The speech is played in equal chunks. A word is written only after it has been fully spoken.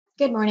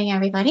Good morning,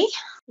 everybody.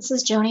 This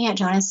is Joni at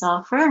Jonas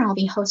Software, and I'll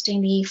be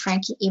hosting the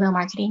Frankie Email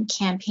Marketing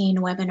Campaign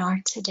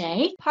webinar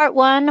today. Part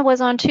 1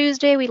 was on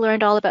Tuesday. We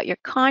learned all about your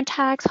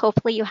contacts.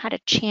 Hopefully you had a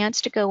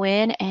chance to go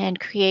in and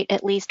create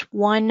at least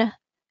one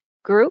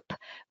group,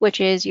 which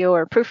is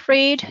your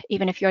proofread,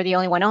 even if you're the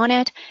only one on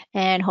it,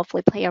 and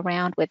hopefully play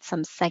around with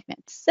some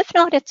segments. If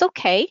not, it's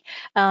okay.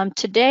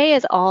 Today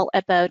is all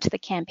about the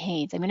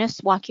campaigns. I'm going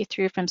to walk you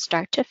through from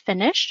start to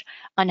finish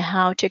on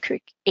how to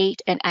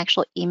create an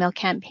actual email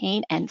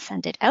campaign and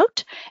send it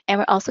out. And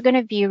we're also going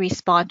to view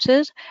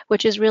responses,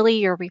 which is really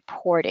your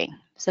reporting.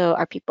 So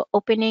are people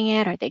opening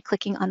it? Are they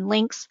clicking on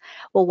links?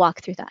 We'll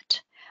walk through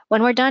that.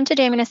 When we're done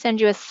today, I'm going to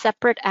send you a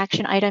separate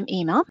action item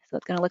email. So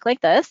it's going to look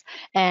like this,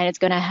 and it's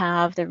going to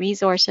have the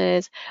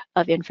resources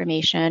of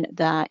information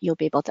that you'll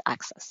be able to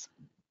access.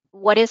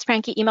 What is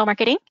Frankie Email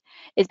Marketing?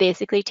 It's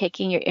basically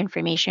taking your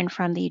information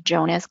from the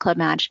Jonas Club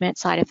Management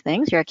side of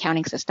things, your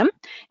accounting system,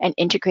 and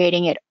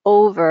integrating it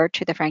over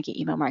to the Frankie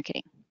Email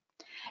Marketing.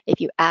 If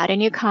you add a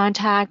new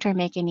contact or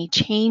make any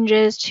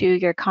changes to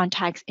your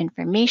contact's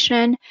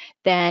information,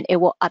 then it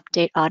will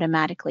update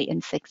automatically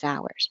in 6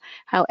 hours.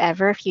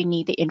 However, if you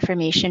need the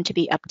information to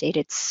be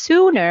updated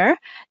sooner,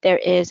 there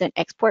is an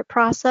export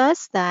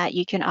process that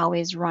you can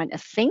always run a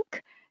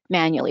sync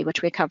manually,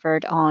 which we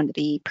covered on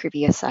the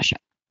previous session.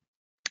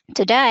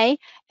 Today,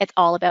 it's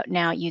all about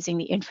now using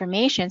the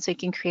information so you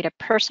can create a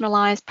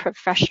personalized,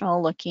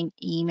 professional-looking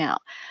email.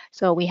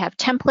 So we have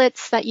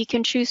templates that you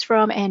can choose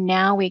from, and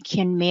now we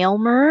can mail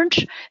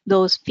merge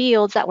those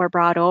fields that were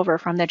brought over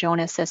from the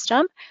Jonas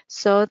system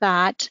so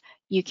that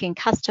you can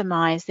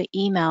customize the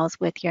emails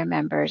with your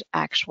members'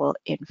 actual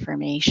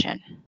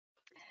information.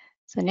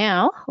 So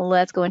now,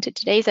 let's go into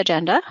today's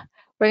agenda.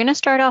 We're going to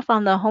start off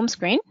on the home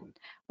screen.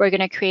 We're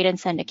going to create and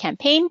send a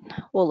campaign.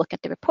 We'll look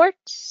at the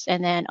reports,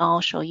 and then I'll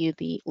show you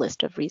the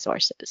list of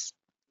resources.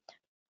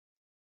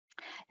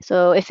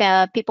 So if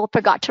people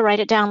forgot to write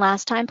it down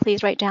last time,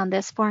 please write down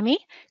this for me,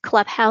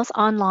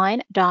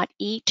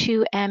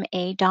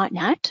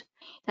 clubhouseonline.e2ma.net.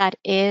 That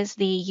is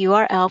the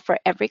URL for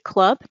every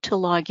club to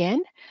log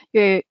in.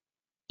 Your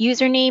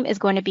username is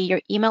going to be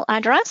your email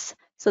address.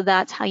 So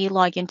that's how you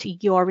log into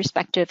your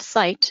respective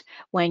site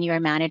when you're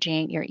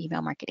managing your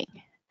email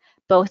marketing.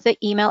 Both the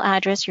email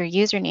address, your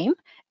username,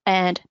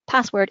 and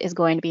password is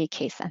going to be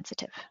case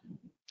sensitive.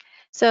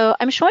 So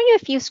I'm showing you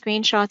a few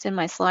screenshots in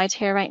my slides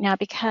here right now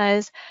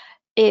because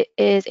it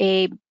is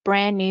a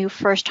brand new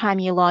first time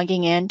you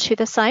logging into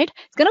the site.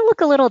 It's going to look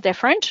a little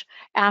different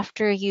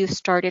after you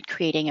started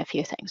creating a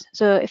few things.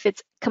 So if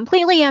it's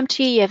completely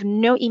empty, you have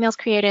no emails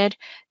created,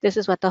 this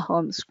is what the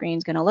home screen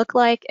is going to look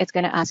like. It's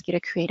going to ask you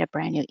to create a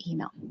brand new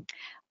email.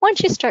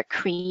 Once you start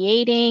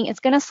creating,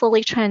 it's going to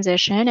slowly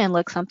transition and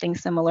look something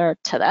similar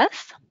to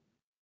this.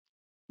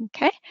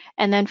 Okay,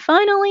 and then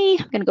finally,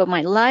 I'm going to go to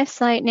my live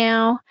site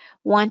now.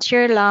 Once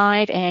you're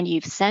live and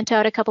you've sent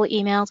out a couple of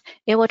emails,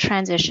 it will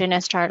transition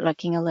and start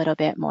looking a little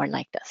bit more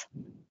like this.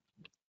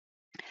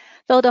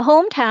 So the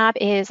home tab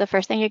is the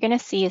first thing you're going to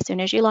see as soon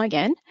as you log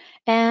in,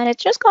 and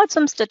it's just got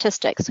some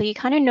statistics, so you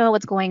kind of know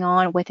what's going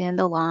on within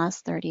the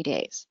last 30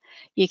 days.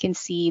 You can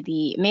see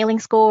the mailing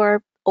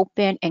score,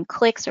 open and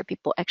clicks, are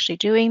people actually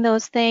doing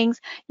those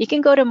things. You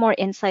can go to more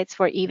insights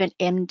for even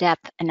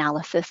in-depth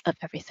analysis of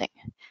everything.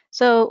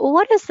 So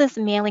what is this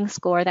mailing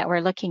score that we're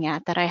looking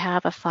at that I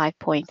have a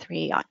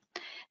 5.3 on?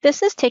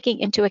 This is taking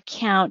into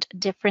account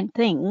different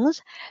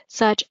things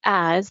such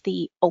as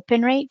the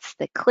open rates,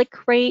 the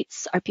click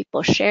rates, are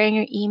people sharing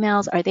your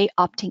emails, are they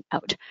opting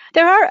out?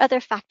 There are other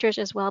factors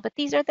as well, but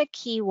these are the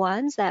key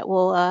ones that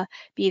will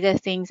be the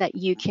things that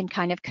you can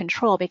kind of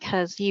control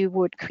because you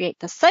would create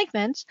the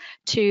segments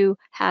to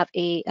have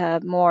a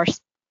more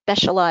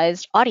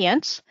specialized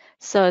audience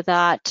so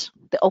that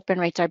the open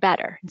rates are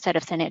better instead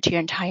of sending it to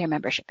your entire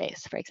membership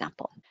base, for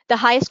example. The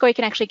highest score you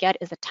can actually get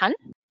is a 10.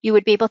 You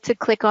would be able to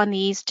click on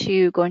these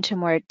to go into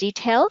more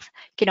details.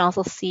 You can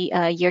also see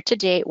year to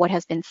date what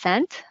has been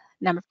sent,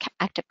 number of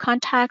active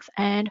contacts,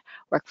 and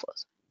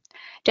workflows.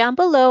 Down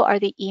below are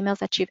the emails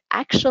that you've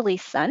actually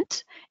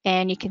sent,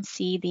 and you can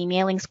see the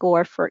mailing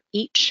score for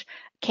each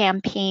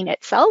campaign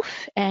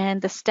itself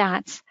and the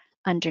stats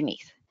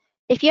underneath.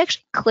 If you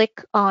actually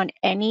click on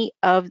any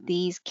of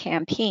these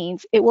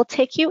campaigns, it will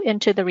take you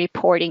into the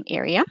reporting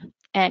area.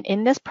 And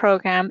in this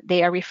program,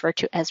 they are referred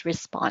to as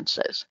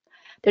responses.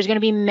 There's going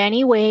to be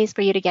many ways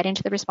for you to get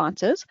into the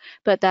responses,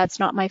 but that's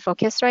not my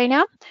focus right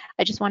now.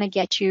 I just want to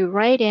get you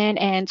right in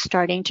and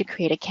starting to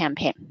create a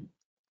campaign.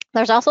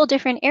 There's also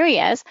different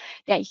areas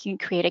that you can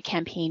create a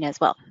campaign as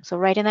well. So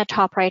right in the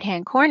top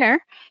right-hand corner,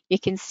 you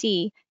can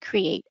see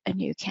create a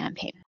new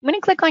campaign. I'm going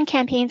to click on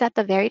campaigns at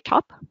the very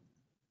top.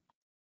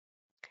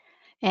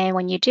 And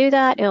when you do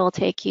that, it will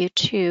take you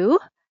to,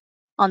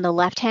 on the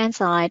left-hand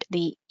side,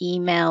 the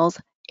emails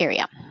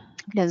area.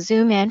 I'm going to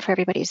zoom in for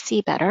everybody to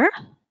see better.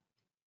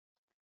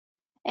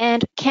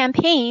 And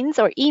campaigns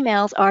or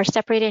emails are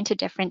separated into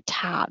different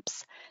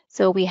tabs.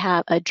 So we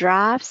have a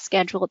draft,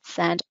 scheduled,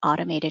 sent,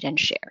 automated, and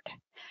shared.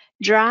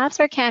 Drafts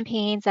are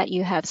campaigns that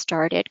you have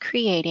started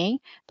creating,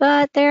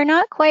 but they're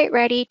not quite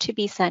ready to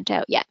be sent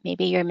out yet.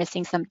 Maybe you're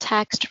missing some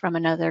text from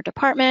another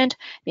department.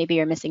 Maybe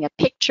you're missing a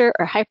picture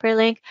or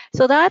hyperlink.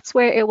 So that's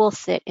where it will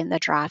sit in the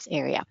drafts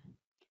area.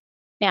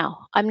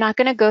 Now, I'm not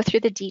going to go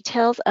through the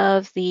details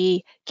of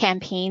the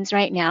campaigns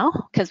right now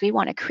because we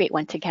want to create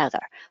one together.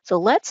 So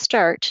let's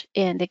start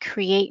in the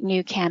Create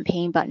New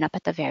Campaign button up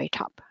at the very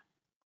top.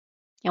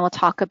 And we'll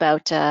talk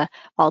about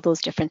all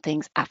those different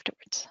things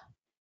afterwards.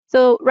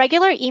 So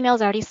regular email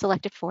is already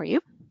selected for you.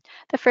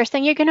 The first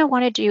thing you're going to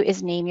want to do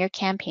is name your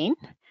campaign.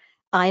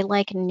 I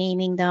like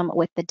naming them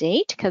with the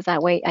date because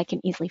that way I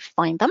can easily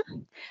find them.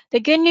 The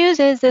good news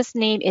is this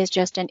name is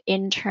just an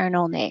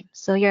internal name.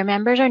 So your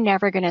members are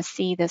never going to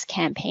see this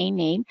campaign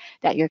name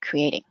that you're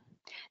creating.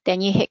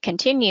 Then you hit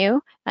continue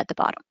at the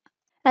bottom.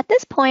 At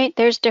this point,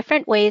 there's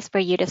different ways for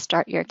you to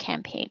start your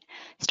campaign.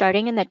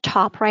 Starting in the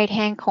top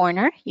right-hand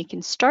corner, you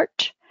can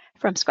start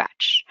from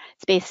scratch.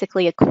 It's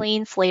basically a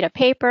clean slate of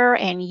paper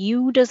and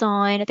you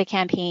design the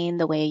campaign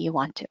the way you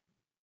want to.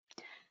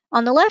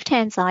 On the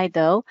left-hand side,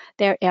 though,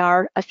 there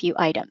are a few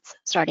items,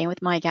 starting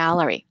with My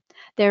Gallery.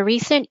 There are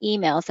recent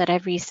emails that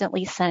I've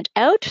recently sent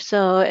out,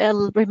 so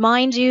it'll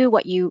remind you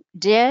what you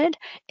did.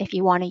 If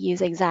you want to use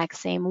the exact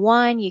same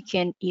one, you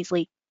can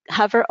easily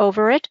hover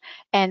over it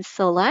and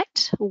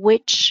select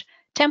which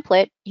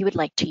template you would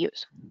like to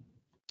use.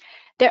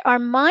 There are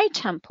My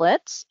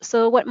Templates.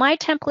 So what My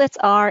Templates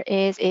are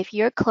is if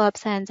your club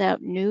sends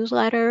out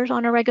newsletters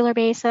on a regular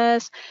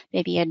basis,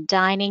 maybe a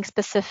dining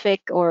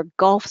specific or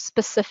golf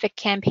specific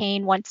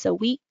campaign once a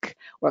week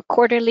or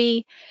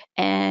quarterly,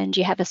 and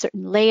you have a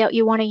certain layout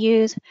you want to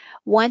use,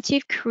 once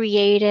you've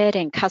created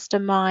and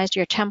customized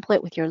your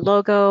template with your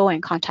logo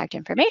and contact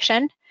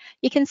information,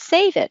 you can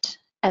save it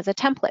as a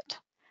template.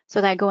 So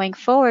that going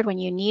forward, when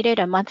you need it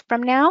a month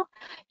from now,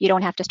 you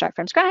don't have to start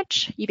from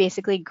scratch. You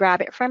basically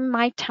grab it from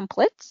My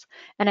Templates.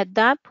 And at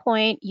that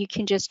point, you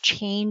can just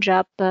change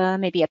up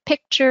maybe a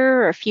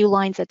picture or a few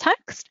lines of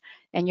text,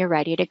 and you're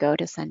ready to go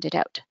to send it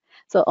out.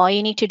 So all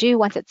you need to do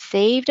once it's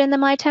saved in the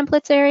My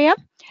Templates area,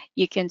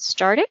 you can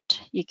start it,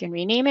 you can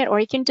rename it, or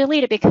you can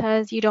delete it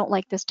because you don't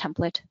like this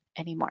template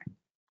anymore.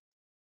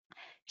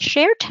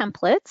 Share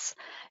templates.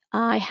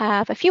 I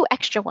have a few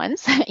extra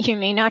ones you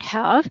may not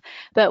have,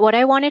 but what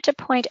I wanted to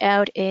point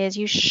out is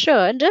you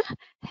should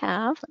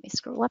have, let me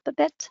scroll up a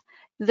bit,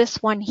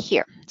 this one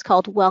here. It's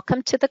called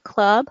Welcome to the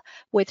Club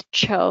with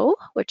CHO,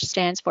 which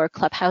stands for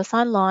Clubhouse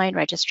Online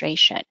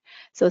Registration.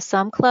 So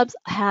some clubs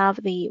have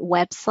the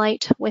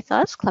website with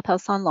us,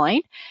 Clubhouse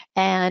Online,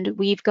 and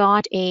we've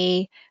got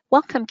a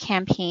welcome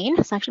campaign.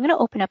 So actually I'm going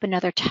to open up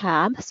another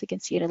tab so you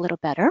can see it a little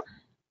better.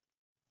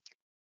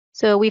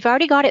 So we've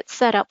already got it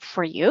set up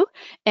for you.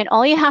 And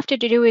all you have to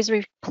do is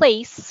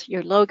replace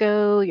your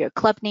logo, your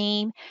club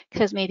name,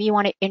 because maybe you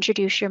want to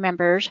introduce your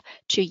members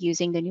to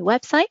using the new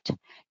website.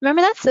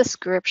 Remember that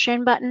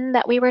subscription button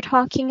that we were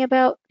talking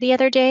about the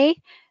other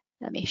day?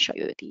 Let me show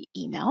you the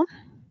email.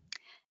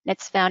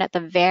 It's found at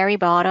the very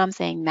bottom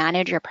saying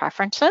manage your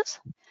preferences.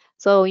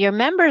 So your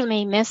members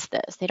may miss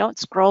this. They don't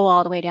scroll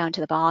all the way down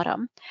to the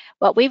bottom.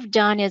 What we've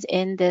done is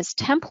in this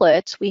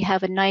template, we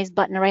have a nice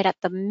button right at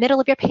the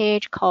middle of your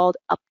page called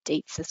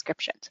Update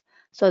Subscriptions.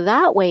 So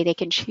that way they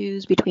can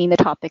choose between the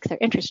topics they're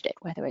interested,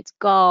 whether it's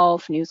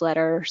golf,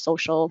 newsletter,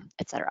 social,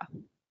 etc.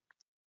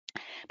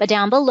 But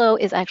down below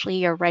is actually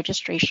your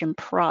registration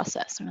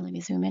process. So let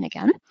me zoom in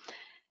again.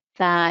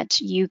 That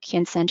you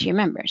can send to your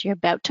members. You're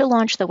about to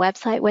launch the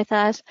website with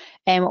us,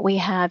 and what we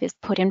have is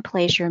put in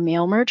place your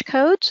mail merge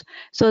codes.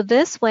 So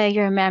this way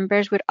your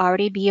members would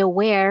already be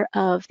aware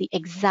of the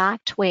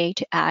exact way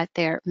to add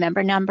their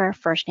member number,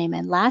 first name,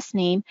 and last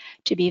name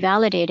to be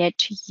validated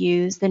to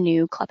use the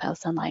new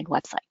Clubhouse Online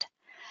website.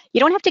 You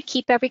don't have to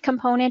keep every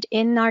component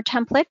in our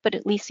template, but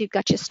at least we've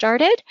got you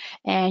started,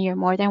 and you're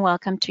more than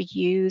welcome to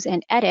use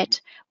and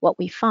edit what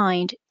we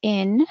find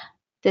in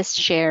this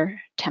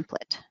share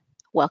template.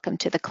 Welcome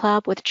to the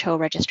club with CHO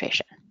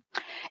registration.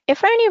 If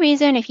for any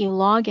reason, if you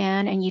log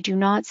in and you do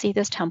not see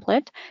this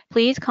template,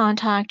 please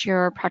contact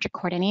your project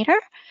coordinator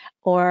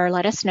or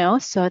let us know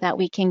so that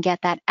we can get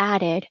that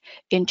added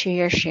into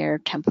your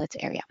shared templates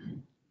area.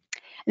 And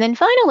then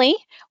finally,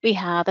 we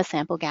have a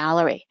sample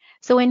gallery.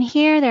 So in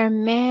here, there are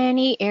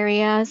many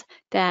areas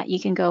that you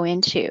can go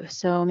into.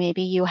 So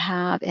maybe you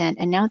have an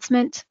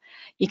announcement.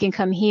 You can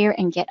come here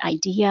and get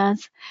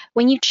ideas.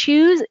 When you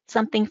choose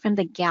something from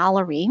the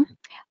gallery,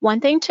 one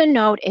thing to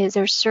note is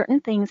there's certain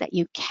things that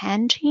you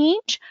can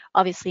change,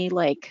 obviously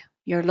like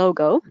your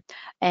logo,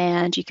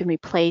 and you can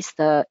replace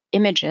the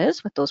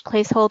images with those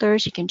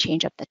placeholders. You can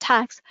change up the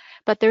text,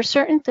 but there's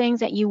certain things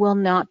that you will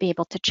not be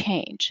able to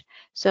change.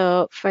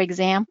 So for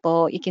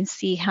example, you can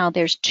see how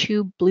there's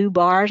two blue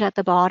bars at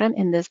the bottom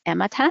in this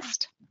Emma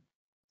test.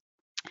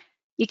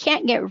 You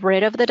can't get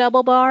rid of the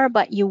double bar,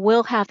 but you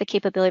will have the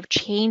capability of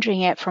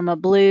changing it from a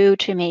blue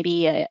to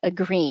maybe a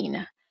green.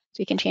 So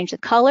you can change the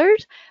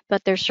colors,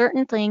 but there's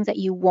certain things that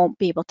you won't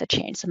be able to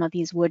change, some of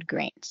these wood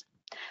grains.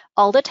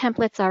 All the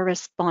templates are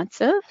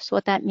responsive. So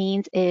what that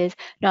means is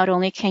not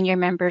only can your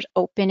members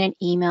open an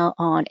email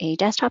on a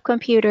desktop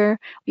computer,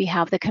 we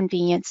have the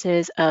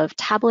conveniences of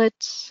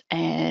tablets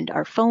and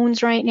our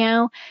phones right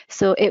now.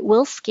 So it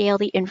will scale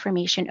the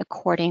information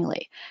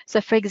accordingly.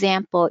 So for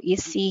example, you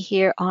see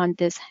here on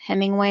this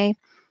Hemingway,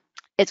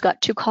 it's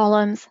got 2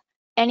 columns.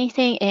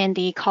 Anything in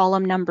the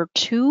column number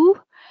 2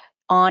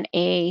 on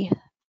a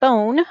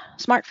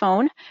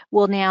smartphone,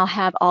 will now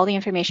have all the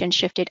information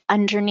shifted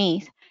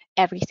underneath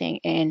everything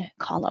in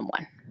column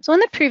 1. So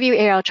in the preview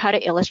area, I'll try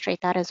to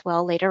illustrate that as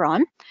well later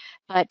on.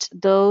 But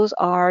those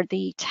are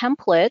the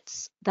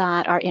templates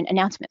that are in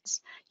announcements.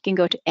 You can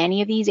go to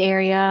any of these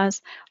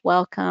areas,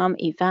 welcome,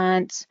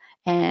 events,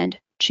 and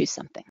choose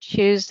something.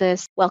 Choose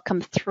this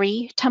welcome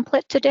 3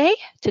 template today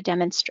to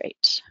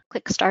demonstrate.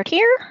 Click start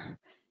here,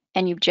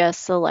 and you've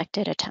just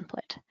selected a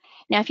template.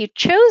 Now, if you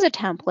chose a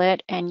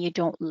template and you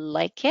don't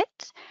like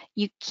it,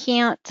 you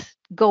can't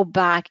go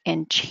back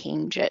and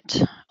change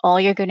it. All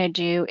you're going to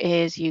do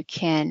is you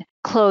can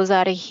close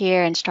out of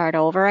here and start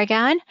over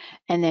again,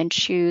 and then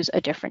choose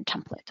a different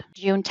template.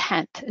 June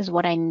 10th is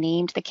what I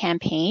named the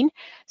campaign,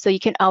 so you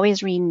can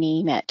always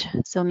rename it.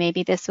 So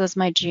maybe this was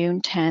my June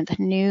 10th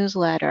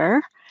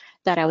newsletter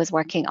that I was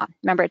working on.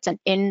 Remember, it's an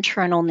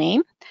internal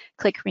name.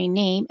 Click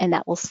rename, and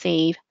that will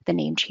save the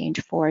name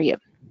change for you.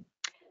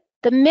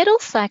 The middle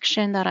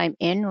section that I'm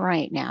in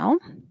right now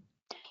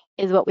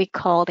is what we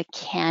call the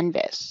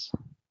canvas.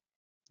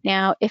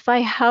 Now, if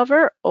I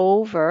hover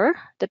over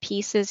the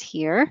pieces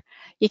here,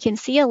 you can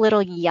see a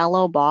little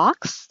yellow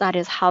box that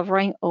is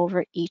hovering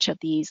over each of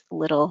these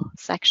little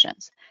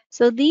sections.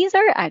 So these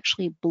are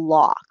actually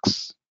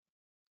blocks.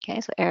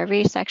 Okay, so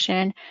every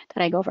section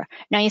that I go over.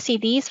 Now you see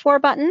these 4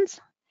 buttons?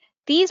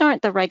 These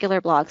aren't the regular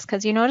blocks,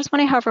 because you notice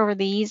when I hover over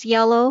these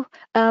yellow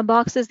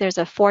boxes, there's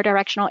a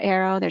 4-directional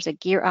arrow, there's a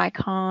gear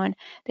icon,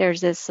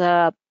 there's this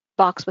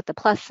box with the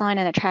plus sign,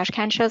 and the trash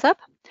can shows up,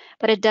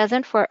 but it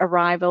doesn't for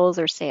arrivals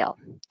or sale.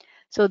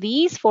 So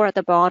these 4 at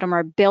the bottom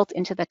are built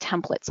into the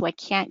template, so I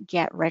can't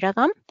get rid of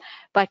them,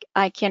 but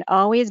I can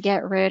always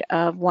get rid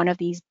of one of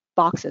these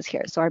boxes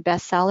here. So our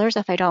best sellers,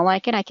 if I don't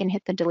like it, I can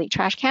hit the delete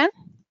trash can,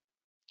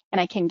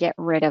 and I can get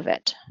rid of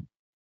it.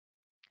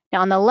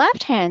 Now on the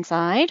left-hand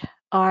side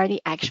are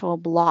the actual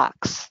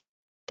blocks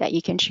that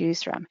you can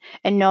choose from.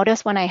 And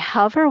notice when I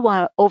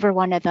hover over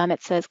one of them,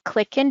 it says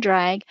click and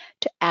drag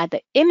to add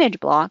the image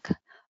block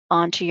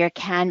onto your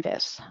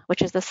canvas,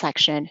 which is the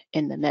section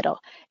in the middle.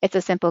 It's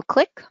a simple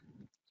click.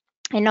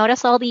 And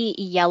notice all the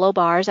yellow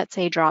bars that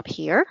say drop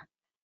here.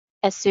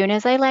 As soon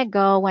as I let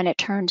go, when it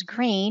turns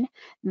green,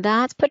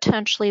 that's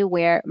potentially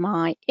where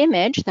my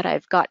image that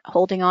I've got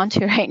holding on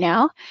to right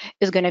now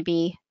is going to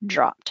be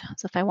dropped.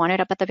 So if I want it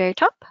up at the very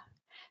top,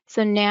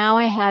 so now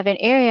I have an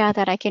area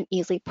that I can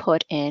easily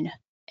put in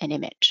an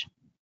image.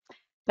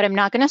 But I'm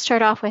not going to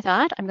start off with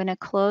that. I'm going to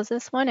close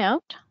this one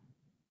out.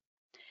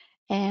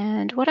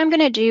 And what I'm going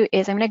to do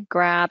is I'm going to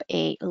grab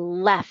a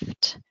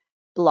left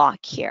block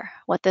here.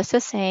 What this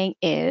is saying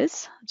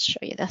is, let's show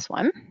you this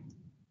one.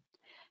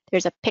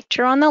 There's a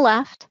picture on the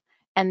left,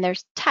 and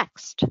there's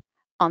text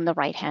on the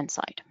right-hand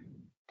side.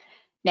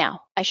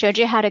 Now, I showed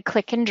you how to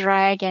click and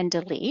drag and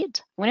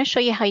delete. I'm going to show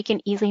you how you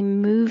can easily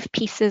move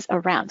pieces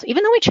around. So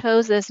even though we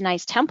chose this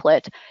nice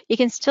template, you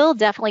can still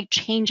definitely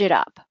change it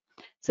up.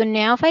 So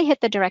now if I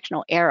hit the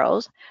directional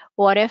arrows,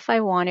 what if I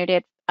wanted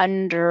it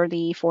under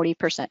the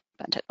 40%?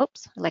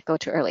 Oops, I let go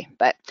too early,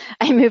 but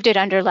I moved it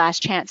under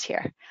last chance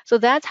here. So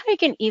that's how you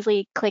can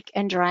easily click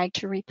and drag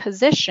to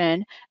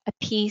reposition a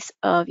piece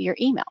of your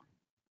email.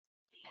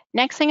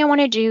 Next thing I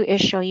want to do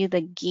is show you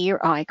the gear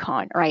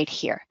icon right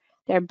here.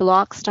 There are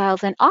block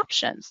styles and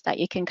options that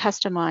you can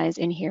customize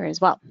in here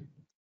as well.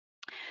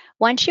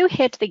 Once you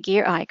hit the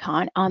gear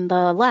icon on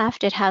the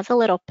left, it has a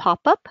little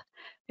pop-up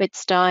with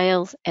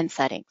styles and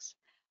settings.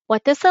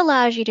 What this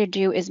allows you to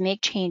do is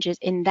make changes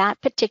in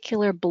that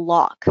particular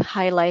block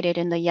highlighted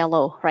in the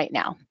yellow right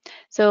now.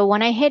 So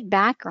when I hit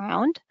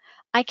background,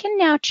 I can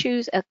now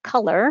choose a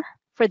color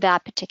for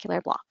that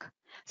particular block.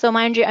 So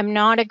mind you, I'm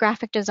not a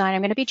graphic designer.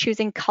 I'm going to be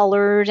choosing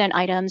colors and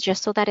items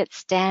just so that it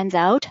stands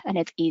out and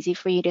it's easy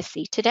for you to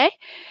see today.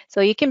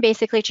 So you can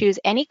basically choose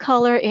any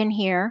color in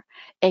here.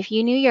 If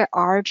you knew your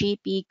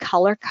RGB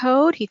color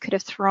code, you could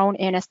have thrown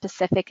in a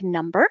specific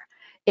number.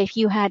 If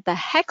you had the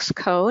hex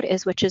code,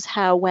 which is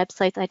how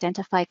websites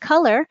identify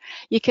color,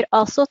 you could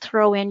also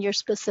throw in your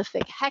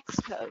specific hex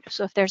code.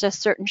 So if there's a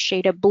certain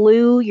shade of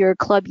blue your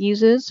club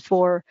uses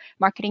for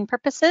marketing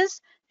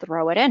purposes,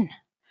 throw it in.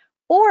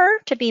 Or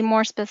to be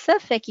more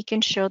specific, you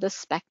can show the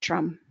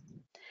spectrum.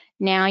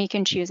 Now you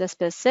can choose a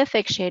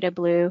specific shade of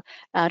blue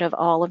out of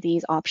all of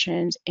these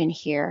options in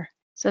here.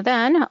 So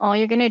then all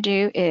you're going to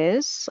do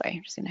is, sorry,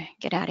 I'm just going to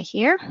get out of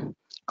here,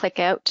 click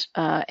out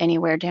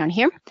anywhere down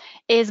here,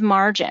 is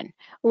margin.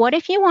 What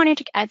if you wanted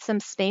to add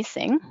some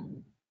spacing,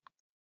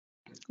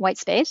 white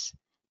space,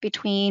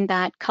 between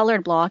that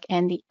colored block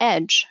and the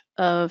edge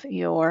of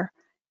your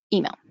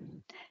email?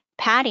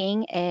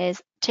 Padding is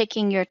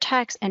taking your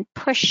text and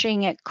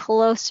pushing it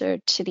closer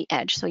to the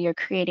edge. So you're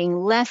creating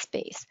less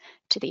space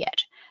to the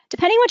edge.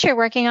 Depending what you're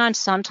working on,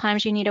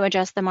 sometimes you need to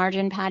adjust the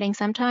margin padding,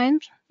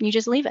 sometimes you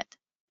just leave it.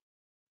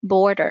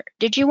 Border.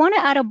 Did you want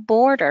to add a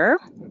border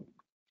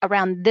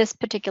around this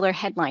particular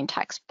headline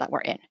text that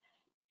we're in?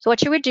 So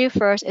what you would do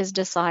first is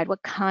decide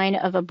what kind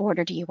of a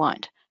border do you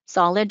want?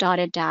 Solid,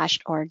 dotted,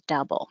 dashed, or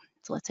double.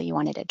 So let's say you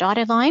wanted a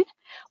dotted line.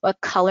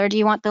 What color do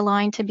you want the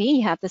line to be?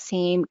 You have the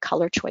same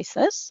color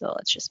choices. So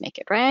let's just make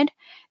it red.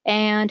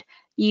 And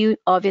you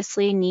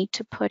obviously need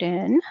to put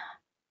in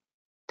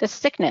the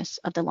thickness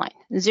of the line.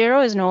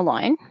 0 is no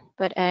line,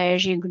 but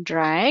as you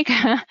drag,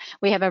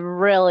 we have a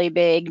really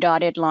big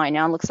dotted line.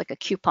 Now it looks like a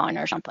coupon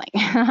or something.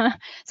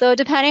 So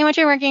depending on what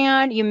you're working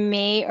on, you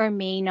may or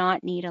may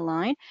not need a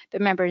line.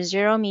 But remember,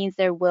 0 means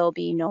there will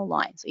be no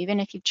line. So even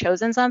if you've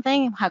chosen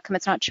something, how come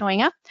it's not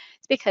showing up?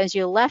 It's because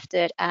you left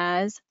it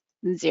as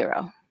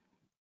 0.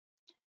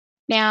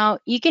 Now,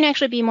 you can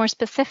actually be more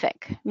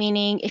specific,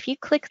 meaning if you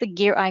click the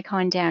gear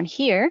icon down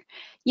here,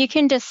 you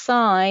can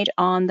decide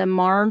on the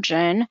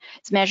margin.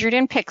 It's measured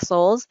in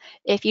pixels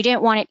if you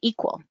didn't want it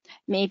equal.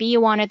 Maybe you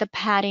wanted the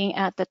padding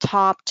at the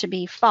top to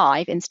be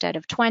 5 instead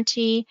of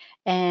 20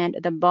 and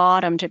the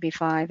bottom to be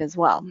 5 as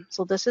well.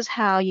 So this is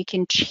how you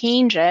can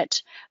change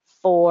it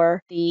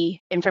for the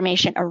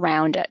information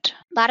around it.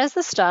 That is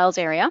the styles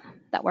area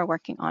that we're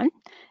working on.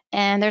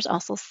 And there's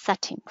also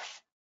settings.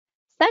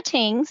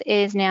 Settings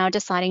is now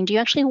deciding, do you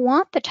actually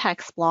want the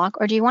text block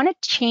or do you want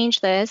to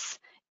change this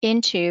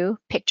into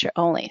picture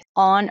only,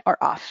 on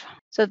or off?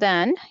 So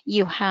then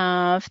you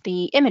have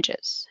the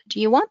images. Do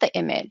you want the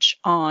image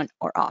on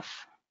or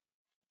off?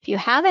 If you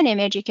have an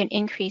image, you can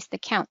increase the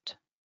count.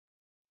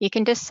 You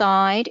can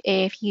decide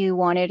if you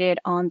wanted it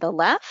on the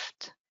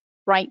left,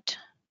 right,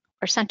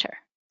 or center.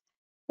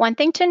 One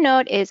thing to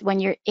note is when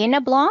you're in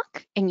a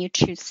block and you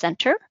choose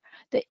center,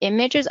 the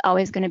image is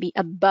always going to be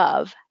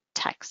above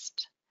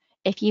text.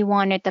 If you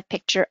wanted the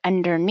picture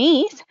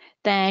underneath,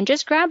 then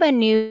just grab a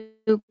new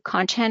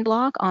content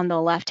block on the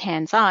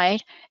left-hand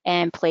side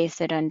and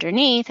place it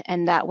underneath,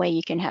 and that way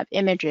you can have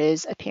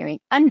images appearing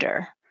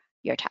under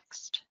your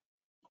text.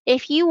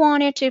 If you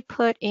wanted to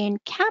put in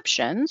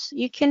captions,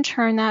 you can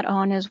turn that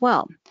on as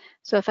well.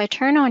 So if I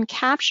turn on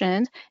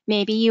captions,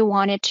 maybe you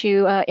wanted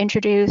to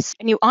introduce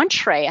a new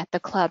entree at the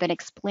club and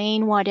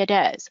explain what it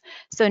is.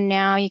 So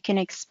now you can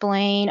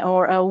explain,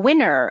 or a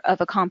winner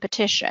of a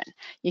competition.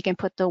 You can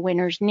put the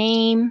winner's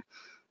name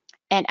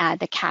and add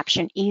the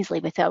caption easily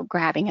without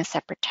grabbing a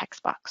separate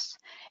text box.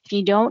 If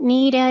you don't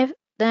need it,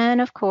 then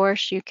of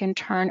course you can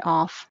turn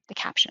off the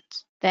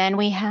captions. Then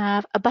we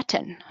have a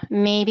button.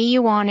 Maybe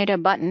you wanted a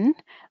button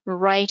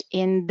right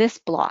in this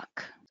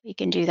block. You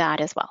can do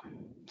that as well.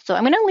 So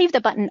I'm going to leave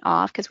the button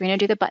off because we're going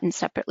to do the button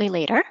separately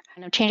later.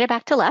 I'm going to change it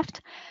back to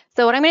left.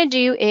 So what I'm going to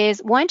do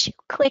is once you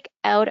click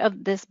out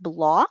of this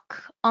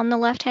block on the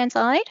left-hand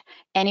side,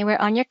 anywhere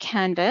on your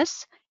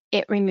canvas,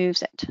 it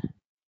removes it.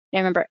 Now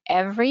remember,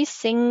 every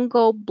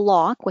single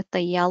block with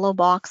the yellow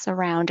box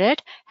around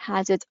it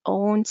has its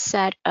own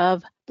set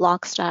of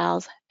block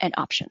styles and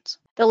options.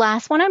 The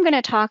last one I'm going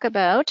to talk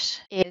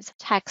about is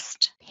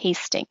text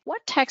pasting.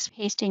 What text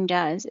pasting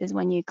does is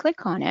when you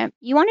click on it,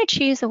 you want to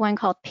choose the one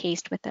called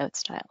Paste Without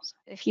Styles.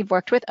 If you've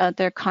worked with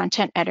other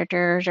content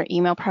editors or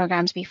email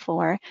programs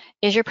before,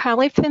 you're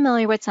probably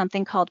familiar with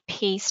something called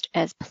Paste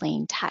as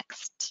Plain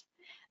Text.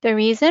 The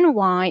reason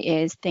why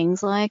is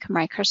things like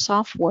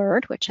Microsoft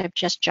Word, which I've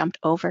just jumped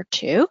over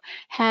to,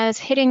 has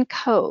hidden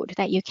code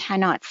that you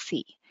cannot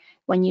see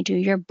when you do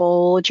your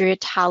bold, your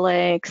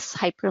italics,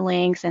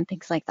 hyperlinks, and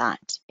things like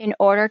that. In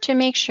order to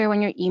make sure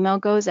when your email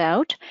goes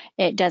out,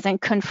 it doesn't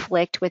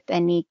conflict with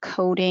any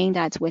coding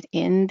that's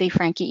within the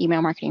Frankie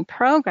email marketing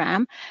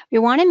program, we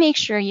want to make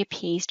sure you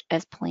paste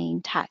as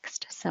plain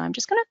text. So I'm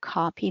just going to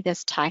copy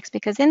this text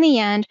because in the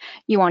end,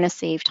 you want to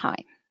save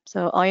time.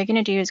 So all you're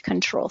going to do is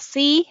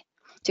Control-C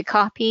to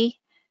copy.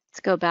 Let's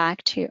go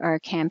back to our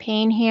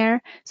campaign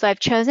here. So I've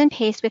chosen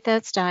Paste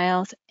Without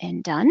Styles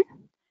and done.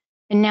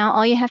 And now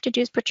all you have to do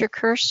is put your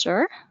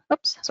cursor,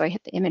 oops, sorry, I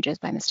hit the images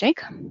by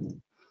mistake.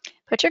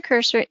 Put your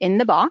cursor in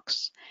the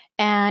box,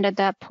 and at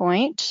that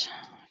point,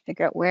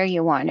 figure out where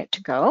you want it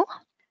to go.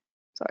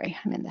 Sorry,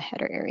 I'm in the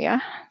header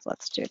area, so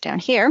let's do it down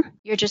here.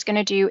 You're just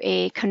gonna do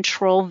a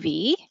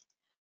Control-V,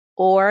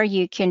 or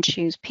you can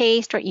choose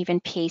Paste or even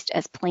Paste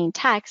as plain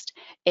text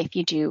if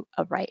you do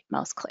a right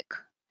mouse click.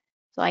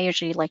 So I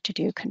usually like to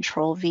do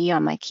Control-V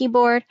on my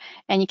keyboard,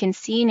 and you can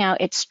see now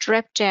it's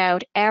stripped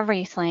out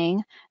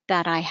everything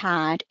that I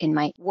had in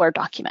my Word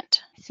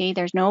document. See,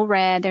 there's no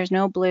red, there's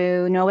no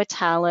blue, no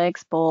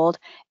italics, bold,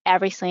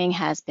 everything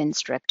has been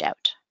stripped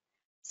out.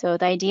 So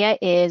the idea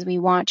is we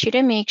want you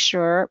to make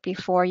sure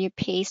before you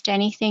paste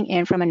anything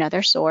in from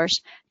another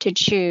source to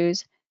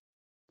choose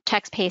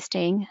text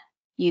pasting,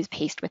 use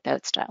Paste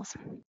Without Styles.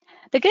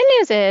 The good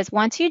news is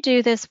once you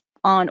do this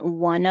on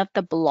one of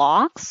the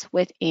blocks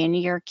within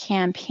your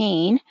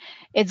campaign,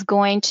 it's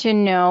going to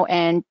know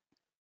and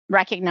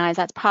recognize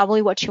that's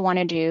probably what you want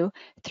to do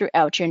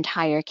throughout your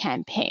entire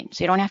campaign.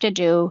 So you don't have to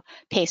do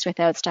paste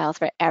without styles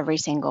for every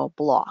single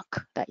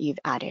block that you've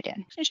added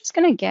in. So I'm just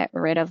going to get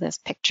rid of this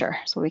picture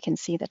so we can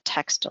see the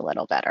text a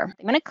little better.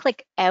 I'm going to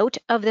click out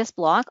of this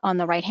block on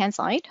the right-hand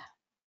side.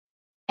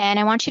 And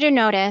I want you to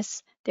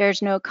notice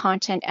there's no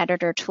content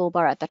editor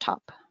toolbar at the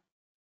top.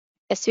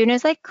 As soon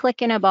as I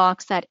click in a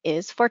box that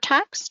is for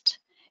text,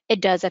 it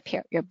does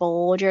appear. Your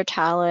bold, your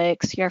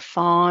italics, your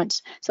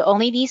fonts. So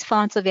only these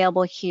fonts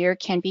available here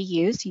can be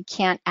used. You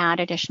can't add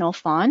additional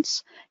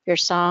fonts, your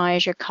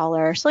size, your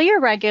color, so your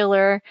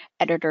regular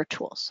editor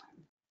tools.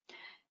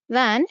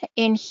 Then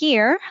in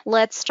here,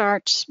 let's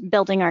start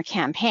building our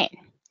campaign.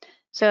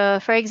 So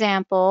for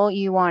example,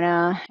 you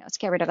wanna, let's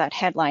get rid of that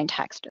headline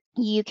text.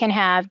 You can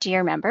have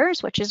Dear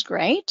Members, which is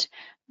great,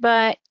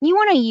 but you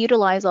wanna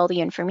utilize all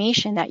the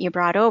information that you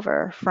brought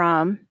over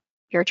from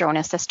your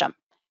Jonas system.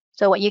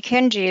 So what you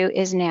can do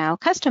is now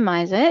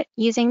customize it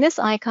using this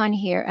icon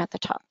here at the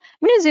top.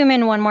 I'm gonna zoom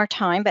in one more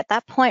time, but at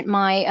that point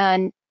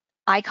my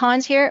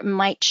icons here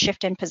might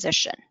shift in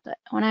position, but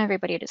I want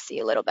everybody to see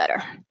a little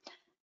better.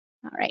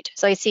 All right,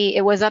 so I see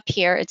it was up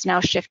here. It's now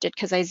shifted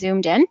because I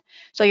zoomed in.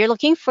 So you're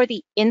looking for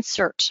the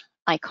insert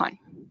icon.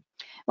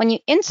 When you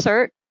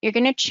insert, you're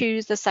going to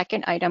choose the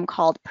second item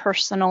called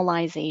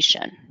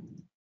personalization.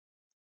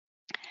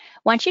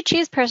 Once you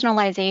choose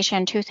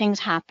personalization, two things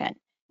happen.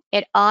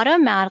 It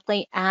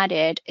automatically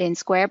added in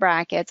square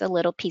brackets a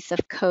little piece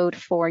of code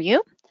for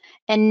you.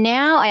 And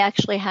now I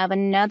actually have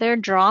another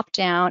drop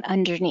down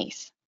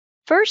underneath.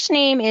 First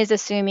name is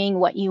assuming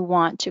what you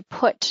want to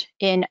put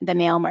in the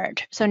mail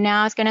merge. So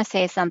now it's going to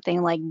say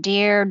something like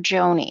Dear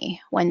Joni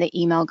when the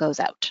email goes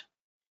out.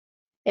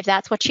 If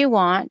that's what you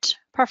want,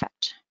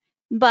 perfect.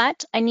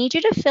 But I need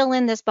you to fill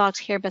in this box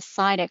here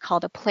beside it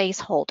called a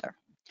placeholder.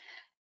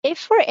 If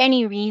for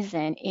any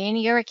reason in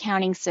your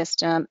accounting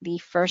system, the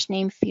first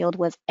name field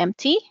was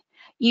empty,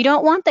 you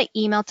don't want the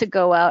email to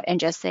go out and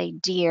just say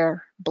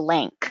Dear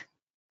blank.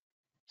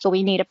 So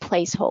we need a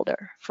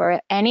placeholder. For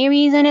any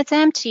reason it's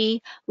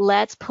empty,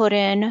 let's put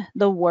in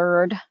the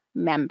word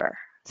member.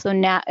 So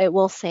now it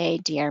will say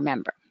Dear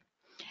Member.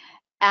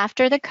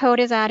 After the code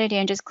is added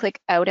in, just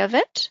click out of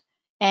it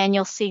and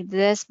you'll see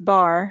this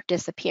bar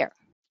disappear.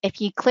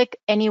 If you click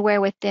anywhere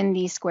within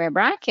these square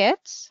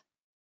brackets,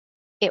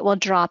 it will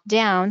drop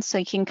down so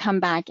you can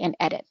come back and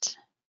edit.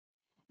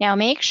 Now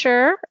make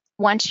sure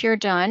once you're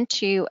done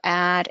to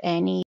add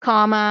any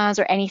commas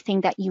or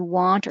anything that you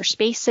want or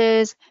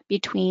spaces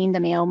between the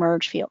mail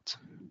merge fields.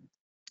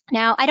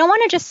 Now, I don't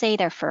want to just say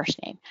their first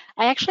name.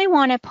 I actually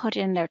want to put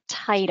in their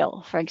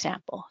title, for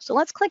example. So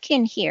let's click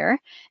in here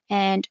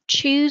and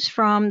choose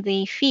from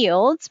the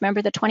fields.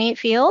 Remember the 28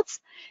 fields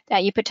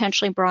that you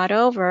potentially brought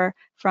over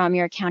from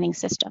your accounting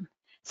system.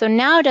 So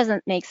now it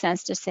doesn't make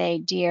sense to say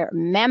Dear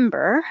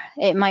Member.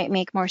 It might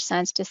make more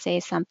sense to say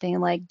something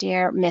like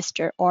Dear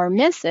Mr. or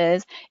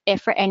Mrs.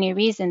 if for any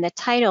reason the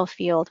title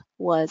field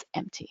was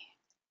empty.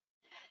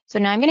 So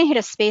now I'm going to hit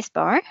a space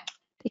bar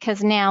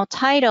because now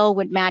title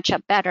would match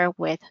up better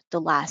with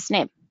the last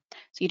name.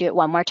 So you do it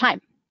one more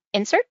time.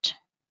 Insert,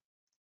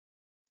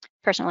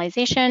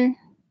 personalization,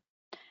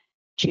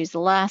 choose the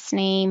last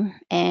name,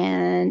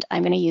 and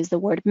I'm going to use the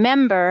word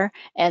member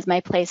as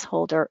my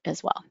placeholder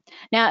as well.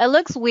 Now it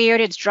looks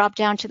weird, it's dropped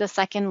down to the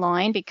second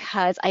line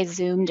because I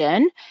zoomed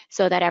in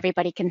so that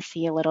everybody can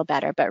see a little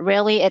better, but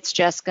really it's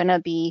just going to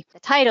be the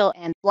title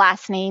and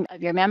last name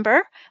of your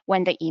member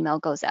when the email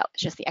goes out.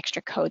 It's just the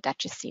extra code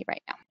that you see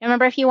right now.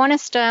 Remember, if you want to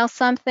style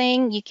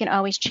something, you can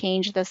always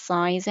change the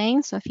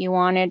sizing. So if you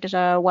wanted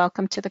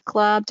welcome to the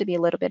club to be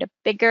a little bit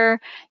bigger,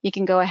 you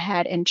can go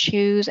ahead and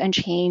choose and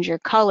change your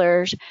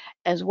colors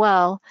as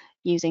well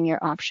using your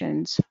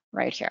options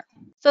right here.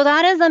 So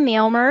that is the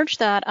mail merge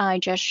that I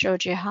just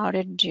showed you how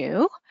to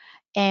do.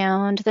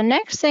 And the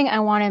next thing I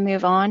want to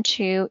move on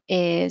to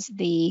is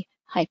the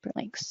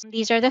hyperlinks.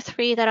 These are the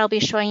three that I'll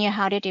be showing you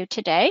how to do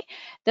today.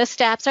 The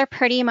steps are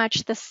pretty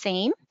much the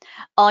same.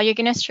 All you're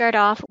going to start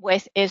off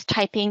with is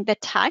typing the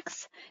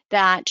text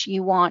that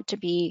you want to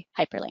be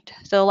hyperlinked.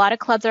 So a lot of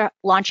clubs are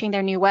launching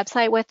their new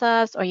website with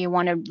us, or you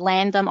want to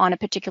land them on a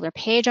particular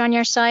page on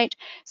your site.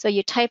 So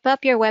you type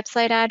up your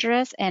website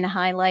address and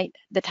highlight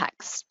the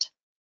text.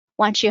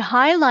 Once you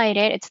highlight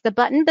it, it's the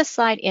button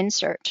beside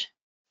insert,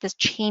 this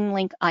chain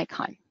link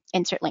icon,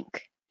 insert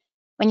link.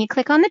 When you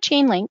click on the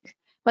chain link,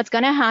 what's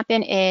going to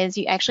happen is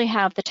you actually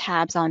have the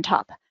tabs on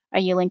top. Are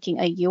you linking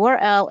a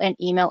URL, an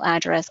email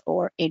address,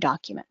 or a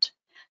document?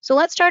 So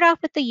let's start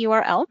off with the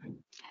URL.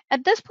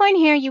 At this point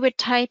here, you would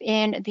type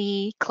in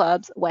the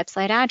club's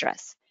website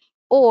address.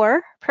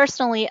 Or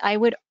personally, I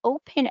would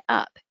open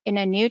up in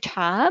a new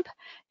tab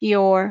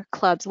your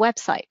club's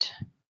website.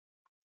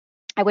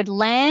 I would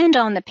land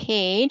on the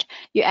page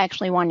you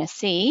actually want to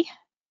see,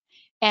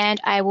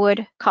 and I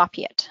would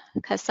copy it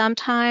because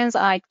sometimes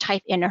I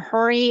type in a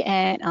hurry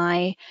and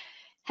I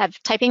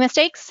have typing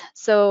mistakes.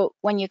 So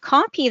when you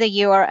copy the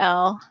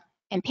URL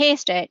and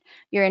paste it,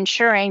 you're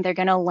ensuring they're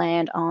going to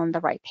land on the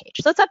right page.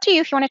 So it's up to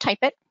you if you want to type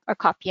it or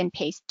copy and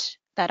paste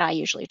that I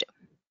usually do.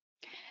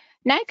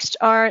 Next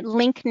are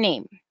link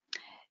name.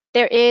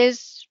 There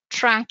is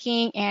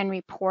tracking and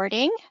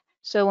reporting.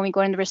 So when we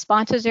go in the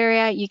responses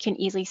area, you can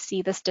easily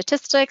see the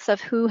statistics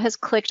of who has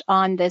clicked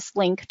on this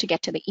link to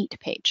get to the EAT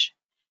page.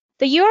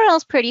 The URL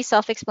is pretty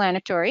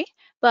self-explanatory,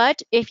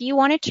 but if you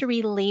wanted to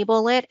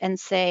relabel it and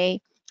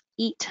say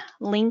EAT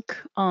link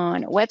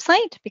on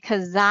website,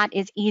 because that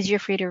is easier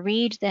for you to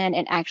read than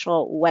an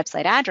actual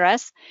website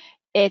address,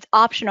 it's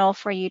optional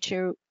for you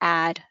to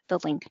add the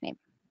link name.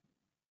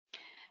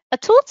 A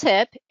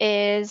tooltip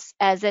is,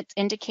 as it's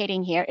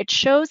indicating here, it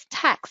shows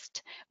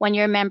text when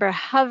your member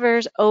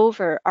hovers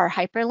over our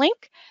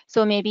hyperlink.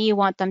 So maybe you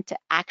want them to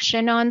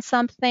action on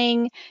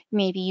something.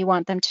 Maybe you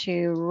want them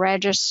to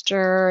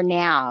register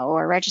now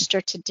or register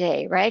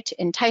today, right?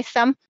 To entice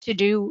them to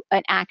do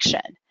an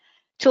action.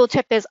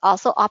 Tooltip is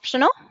also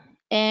optional,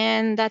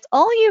 and that's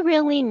all you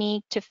really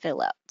need to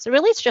fill out. So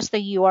really it's just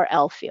the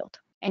URL field,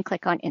 and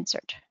click on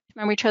Insert.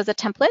 When we chose a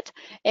template,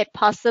 it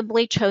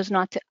possibly chose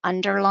not to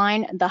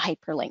underline the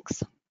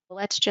hyperlinks.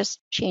 Let's just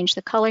change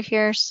the color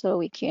here so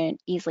we can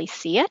easily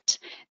see it.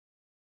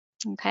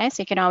 Okay,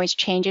 so you can always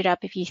change it up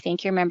if you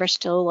think your members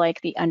still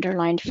like the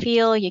underlined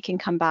feel. You can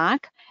come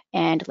back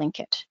and link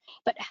it.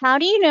 But how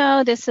do you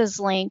know this is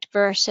linked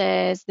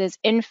versus this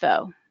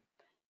info?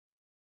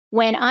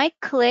 When I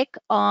click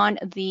on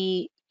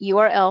the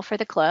URL for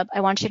the club,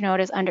 I want you to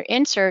notice under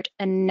Insert,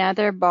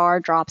 another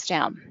bar drops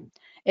down.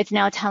 It's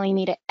now telling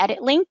me to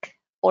edit link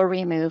or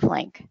remove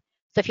link.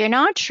 So if you're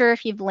not sure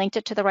if you've linked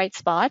it to the right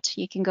spot,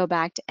 you can go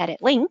back to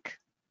Edit Link,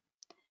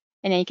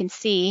 and then you can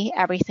see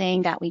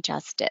everything that we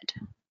just did.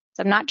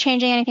 So I'm not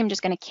changing anything, I'm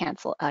just going to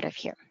cancel out of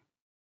here.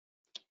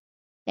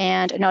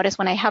 And notice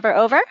when I hover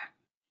over,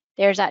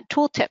 there's that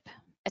tooltip.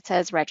 It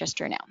says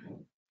Register Now.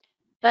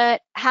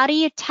 But how do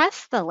you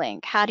test the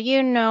link? How do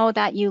you know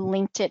that you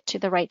linked it to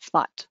the right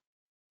spot?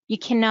 You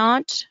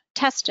cannot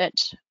test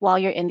it while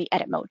you're in the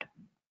edit mode.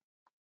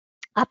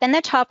 Up in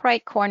the top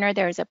right corner,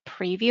 there's a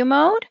preview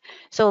mode.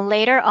 So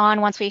later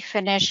on, once we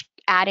finish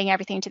adding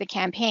everything to the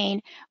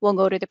campaign, we'll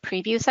go to the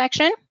preview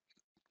section.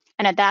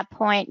 And at that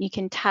point, you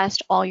can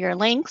test all your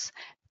links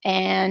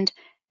and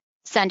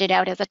send it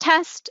out as a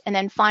test, and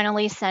then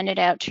finally send it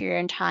out to your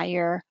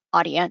entire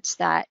audience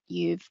that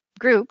you've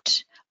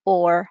grouped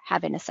or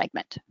have in a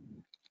segment.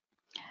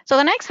 So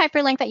the next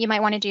hyperlink that you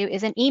might want to do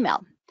is an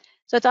email.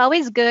 So it's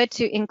always good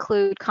to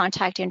include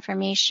contact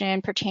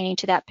information pertaining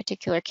to that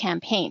particular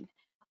campaign,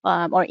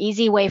 or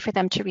easy way for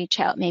them to reach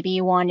out. Maybe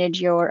you wanted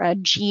your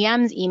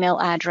GM's email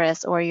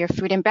address or your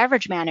food and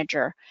beverage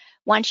manager.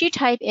 Once you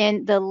type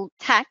in the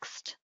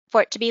text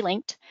for it to be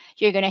linked,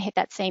 you're going to hit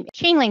that same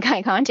chain link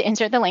icon to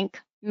insert the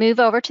link, move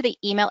over to the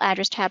email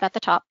address tab at the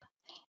top,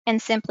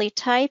 and simply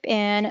type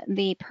in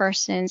the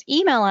person's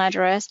email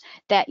address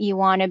that you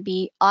want to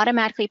be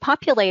automatically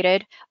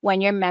populated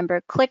when your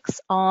member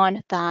clicks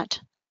on that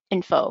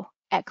info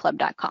at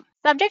club.com.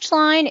 Subject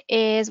line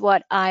is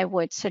what I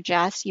would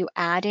suggest you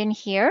add in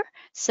here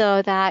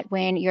so that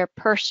when your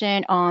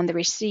person on the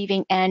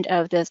receiving end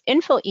of this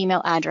info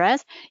email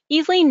address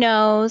easily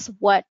knows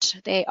what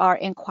they are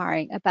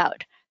inquiring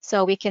about.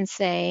 So we can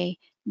say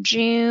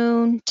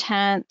June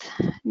 10th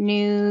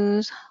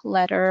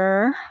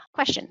newsletter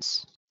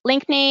questions.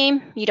 Link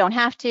name, you don't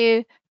have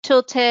to.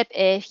 Tooltip,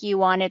 if you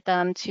wanted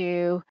them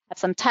to have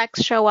some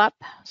text show up.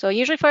 So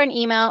usually for an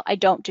email, I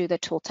don't do the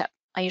tooltip.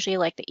 I usually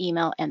like the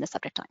email and the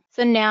subject line.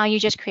 So now you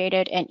just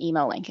created an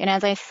email link. And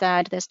as I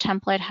said, this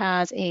template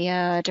has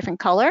a different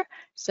color.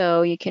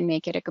 So you can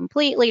make it a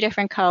completely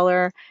different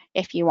color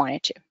if you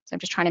wanted to. So I'm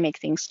just trying to make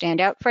things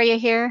stand out for you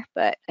here.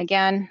 But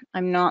again,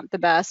 I'm not the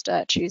best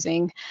at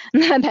choosing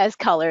the best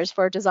colors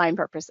for design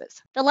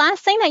purposes. The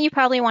last thing that you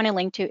probably want to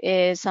link to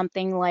is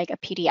something like a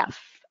PDF,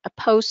 a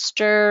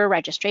poster,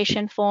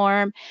 registration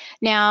form.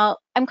 Now,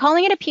 I'm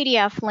calling it a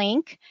PDF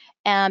link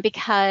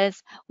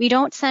because we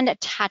don't send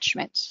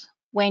attachments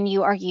when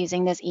you are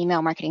using this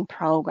email marketing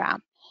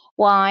program.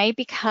 Why?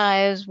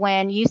 Because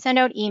when you send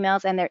out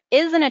emails and there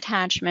is an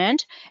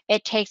attachment,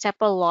 it takes up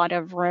a lot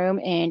of room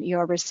in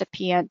your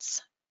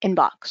recipient's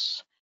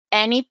inbox.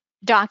 Any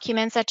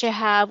documents that you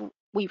have,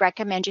 we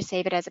recommend you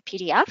save it as a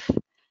PDF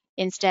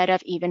instead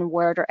of even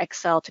Word or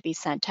Excel to be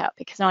sent out,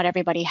 because not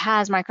everybody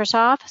has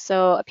Microsoft,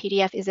 so a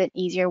PDF is an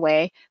easier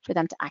way for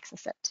them to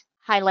access it.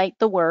 Highlight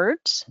the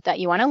words that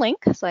you want to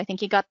link. So I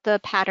think you got the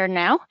pattern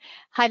now.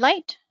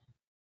 Highlight,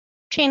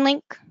 chain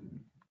link,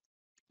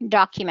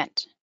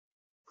 document.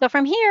 So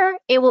from here,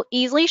 it will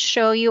easily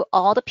show you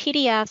all the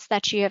PDFs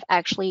that you have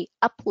actually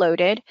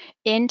uploaded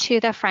into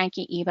the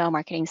Frankie email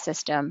marketing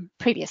system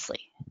previously.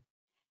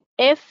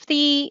 If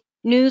the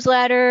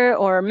newsletter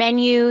or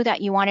menu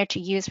that you wanted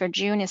to use for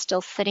June is still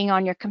sitting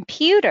on your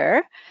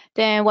computer,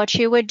 then what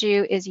you would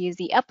do is use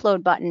the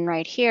upload button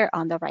right here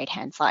on the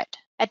right-hand side.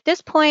 At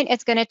this point,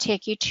 it's going to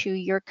take you to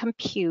your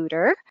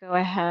computer. Go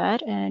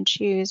ahead and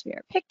choose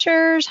your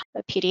pictures,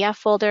 the PDF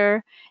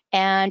folder,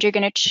 and you're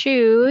going to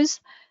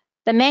choose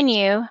the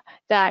menu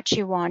that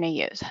you want to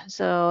use.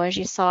 So as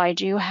you saw, I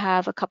do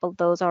have a couple of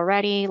those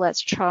already.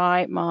 Let's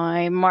try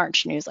my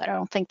March newsletter. I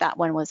don't think that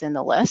one was in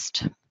the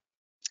list.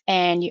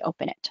 And you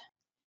open it.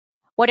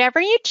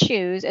 Whatever you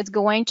choose, it's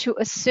going to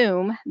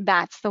assume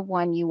that's the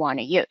one you want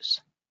to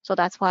use. So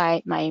that's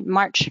why my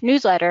March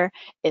newsletter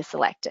is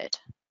selected.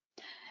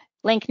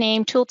 Link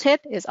name tooltip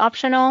is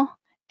optional,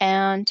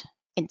 and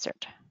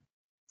insert.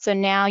 So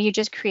now you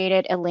just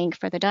created a link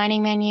for the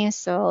dining menu.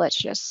 So let's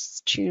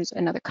just choose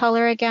another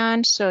color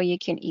again so you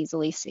can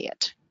easily see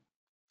it.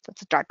 So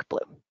it's a dark blue.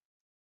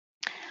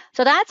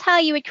 So that's how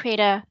you would create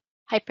a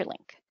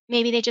hyperlink.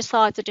 Maybe they just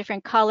saw it's a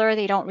different color.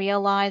 They don't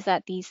realize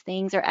that these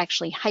things are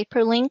actually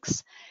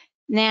hyperlinks.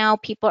 Now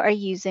people are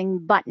using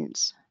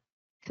buttons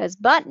because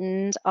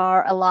buttons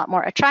are a lot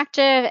more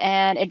attractive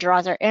and it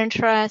draws their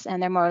interest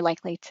and they're more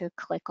likely to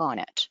click on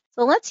it.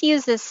 So let's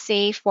use this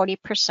save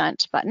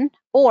 40% button,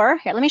 or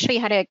here, let me show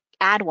you how to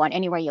add one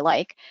anywhere you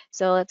like.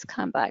 So let's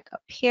come back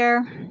up here.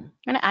 I'm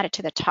going to add it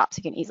to the top so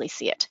you can easily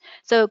see it.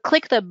 So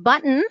click the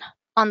button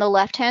on the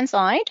left-hand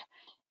side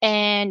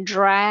and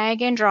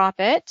drag and drop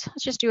it.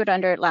 Let's just do it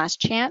under last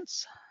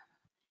chance.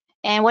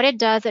 And what it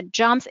does, it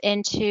jumps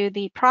into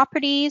the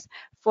properties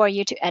for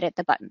you to edit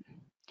the button.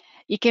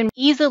 You can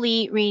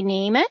easily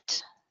rename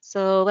it.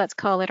 So let's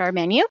call it our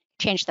menu.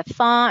 Change the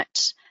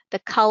font, the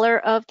color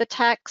of the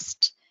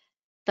text,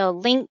 the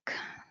link.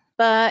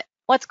 But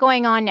what's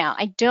going on now?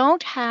 I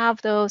don't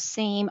have those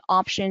same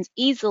options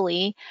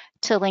easily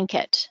to link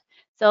it.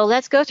 So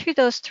let's go through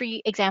those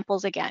 3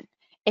 examples again.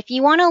 If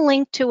you want to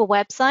link to a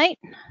website,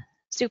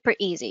 super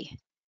easy.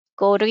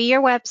 Go to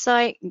your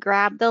website,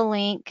 grab the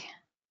link,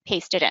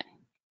 paste it in.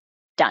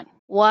 Done.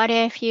 What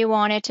if you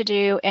wanted to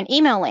do an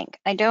email link?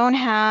 I don't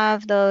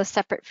have those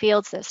separate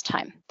fields this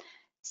time.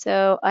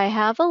 So I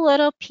have a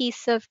little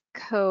piece of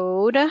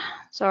code.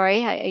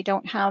 Sorry, I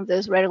don't have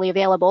this readily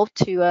available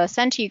to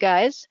send to you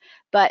guys,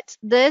 but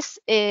this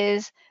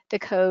is the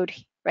code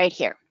right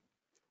here.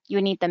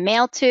 You need the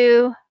mail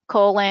to,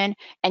 colon,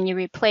 and you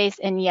replace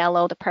in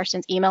yellow the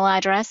person's email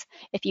address.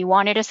 If you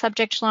wanted a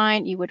subject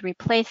line, you would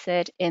replace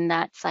it in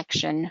that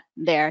section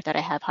there that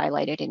I have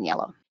highlighted in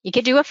yellow. You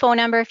could do a phone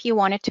number if you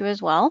wanted to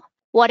as well.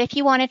 What if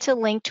you wanted to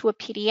link to a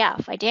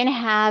PDF? I didn't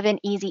have an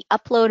easy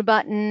upload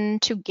button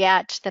to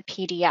get the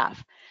PDF.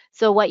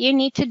 So what you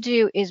need to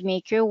do is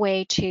make your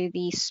way to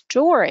the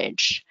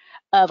storage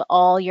of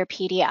all your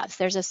PDFs.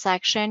 There's a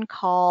section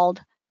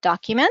called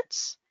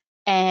Documents,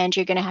 and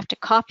you're going to have to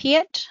copy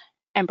it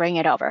and bring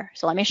it over.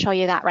 So let me show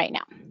you that right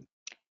now.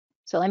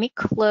 So let me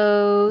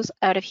close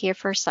out of here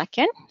for a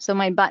second. So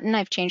my button,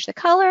 I've changed the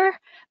color,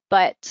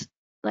 but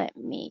let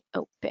me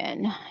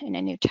open in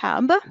a new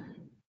tab.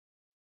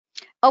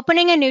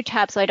 Opening a new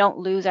tab so I don't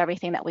lose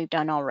everything that we've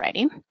done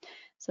already.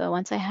 So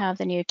once I have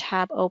the new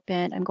tab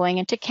open, I'm going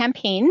into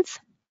campaigns.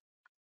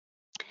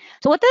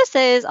 So what this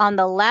is on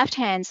the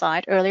left-hand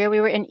side, earlier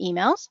we were in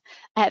emails,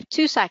 I have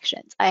 2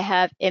 sections. I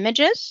have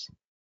images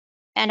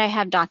and I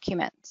have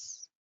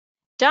documents.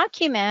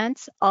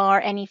 Documents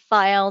are any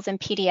files and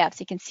PDFs.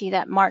 You can see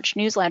that March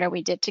newsletter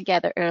we did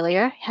together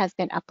earlier has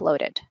been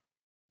uploaded.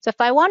 So if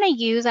I want to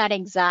use that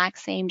exact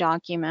same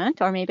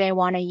document, or maybe I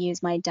want to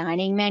use my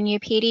dining menu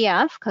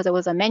PDF because it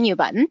was a menu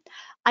button,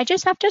 I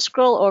just have to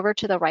scroll over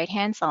to the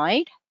right-hand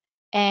side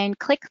and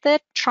click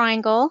the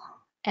triangle,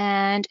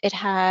 and it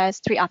has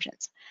 3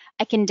 options.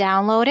 I can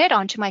download it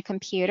onto my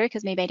computer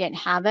because maybe I didn't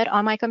have it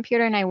on my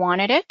computer and I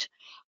wanted it.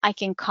 I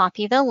can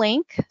copy the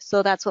link,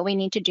 so that's what we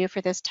need to do for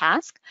this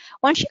task.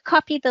 Once you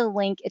copy the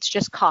link, it's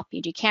just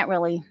copied. You can't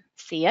really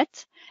see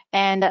it.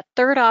 And that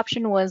 3rd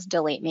option was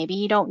delete. Maybe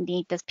you don't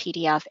need this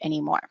PDF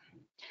anymore.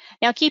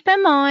 Now keep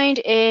in mind,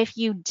 if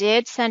you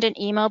did send an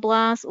email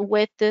blast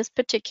with this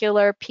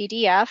particular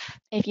PDF,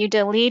 if you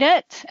delete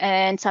it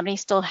and somebody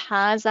still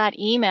has that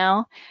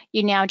email,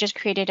 you now just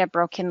created a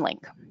broken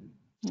link.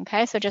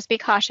 Okay, so just be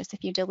cautious.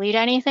 If you delete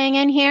anything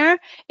in here,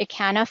 it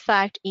can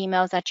affect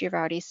emails that you've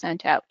already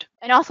sent out.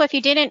 And also, if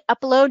you didn't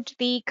upload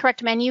the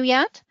correct menu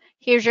yet,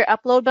 here's your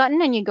upload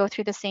button, and you go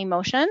through the same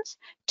motions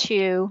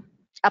to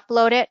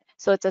upload it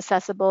so it's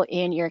accessible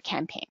in your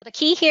campaign. The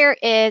key here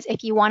is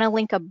if you want to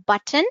link a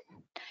button,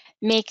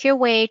 make your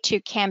way to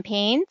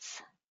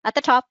campaigns at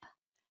the top,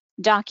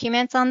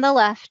 documents on the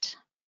left,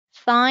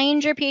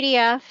 find your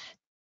PDF,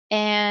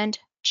 and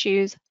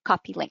choose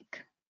copy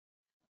link.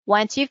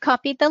 Once you've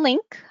copied the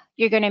link,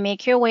 you're going to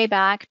make your way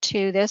back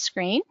to this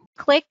screen,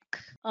 click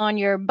on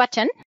your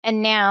button,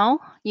 and now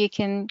you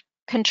can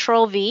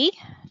Control V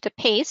to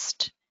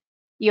paste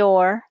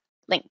your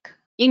link.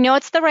 You know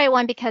it's the right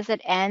one because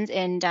it ends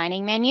in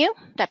dining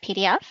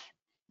menu.pdf.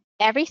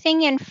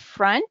 Everything in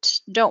front,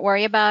 don't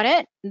worry about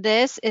it.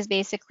 This is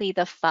basically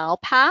the file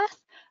path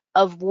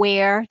of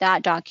where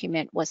that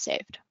document was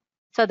saved.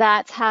 So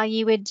that's how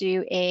you would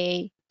do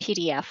a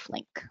PDF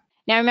link.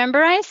 Now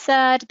remember I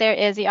said there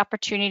is the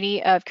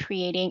opportunity of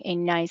creating a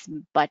nice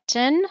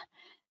button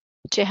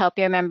to help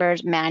your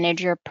members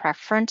manage your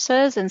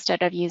preferences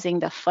instead of using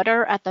the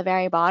footer at the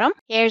very bottom.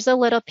 Here's a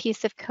little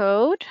piece of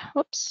code,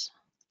 whoops,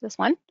 this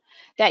one,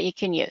 that you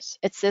can use.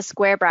 It's this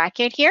square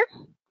bracket here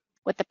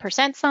with the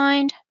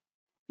 %,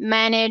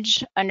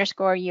 manage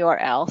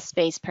 _URL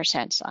space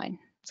 %,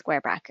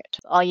 square bracket.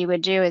 All you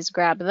would do is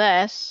grab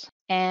this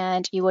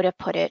and you would have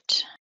put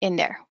it in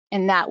there.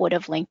 and that would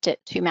have linked it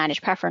to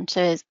Manage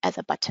Preferences as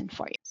a button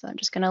for you. So I'm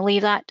just going to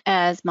leave that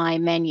as my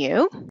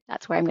menu.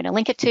 That's where I'm going to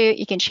link it to.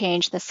 You can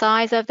change the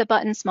size of the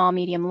button, small,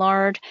 medium,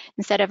 large.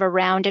 Instead of a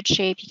rounded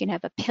shape, you can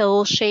have a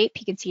pill shape.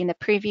 You can see in the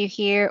preview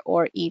here,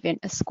 or even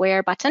a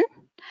square button.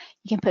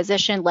 You can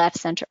position left,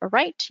 center, or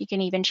right. You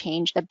can even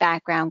change the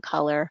background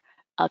color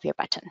of your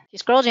button. If you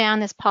scroll down,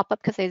 this pop-up,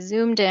 because I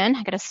zoomed in,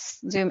 I got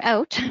to zoom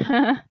out.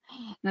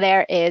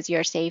 There is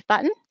your save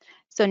button.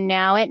 So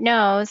now it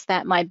knows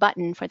that my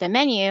button for the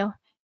menu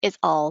is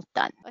all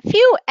done. A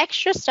few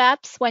extra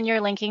steps when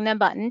you're linking the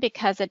button,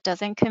 because it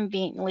doesn't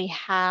conveniently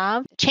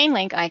have the chain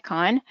link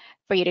icon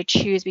for you to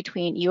choose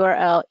between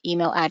URL,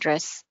 email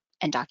address,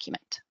 and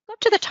document. Go up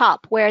to the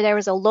top where there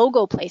was a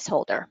logo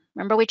placeholder.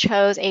 Remember we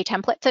chose a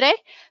template today?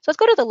 So let's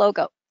go to the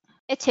logo.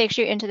 It takes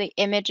you into the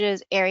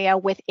images area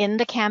within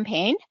the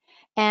campaign.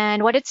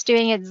 And what it's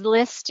doing is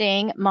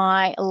listing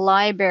my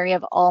library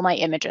of all my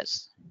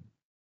images.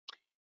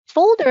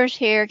 Folders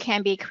here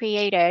can be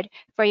created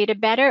for you to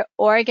better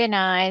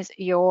organize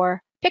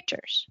your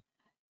pictures.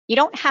 You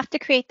don't have to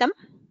create them.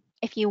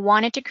 If you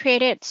wanted to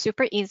create it, it's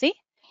super easy.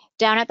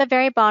 Down at the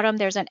very bottom,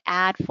 there's an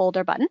Add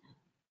Folder button.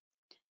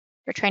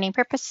 For training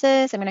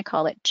purposes, I'm going to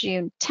call it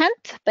June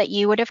 10th, but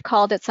you would have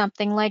called it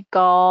something like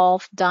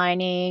golf,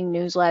 dining,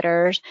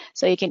 newsletters,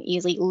 so you can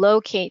easily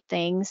locate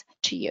things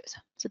to use.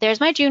 So there's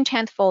my June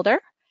 10th folder,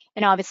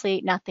 and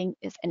obviously nothing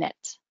is in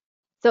it.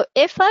 So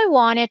if I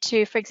wanted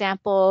to, for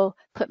example,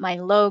 put my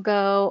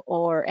logo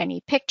or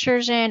any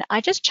pictures in,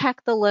 I just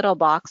check the little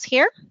box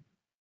here,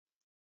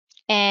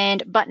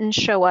 and buttons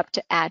show up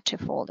to add to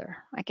folder.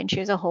 I can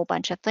choose a whole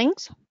bunch of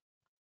things.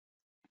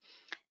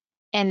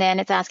 And then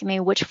it's asking me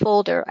which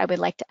folder I would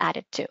like to add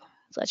it to.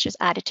 So let's just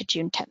add it to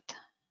June 10th.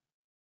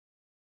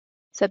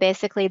 So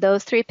basically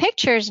those 3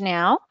 pictures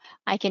now,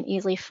 I can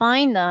easily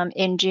find them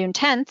in June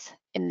 10th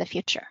in the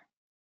future.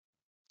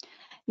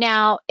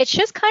 Now, it's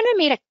just kind of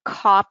made a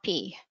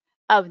copy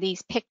of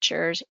these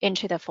pictures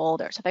into the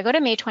folder. So if I go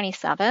to May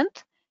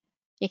 27th,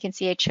 you can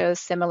see I chose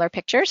similar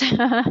pictures.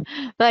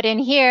 But in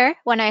here,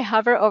 when I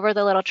hover over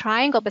the little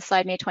triangle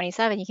beside May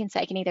 27th, you can see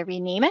I can either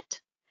rename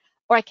it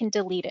or I can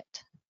delete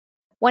it.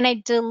 When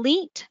I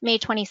delete May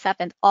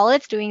 27th, all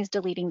it's doing is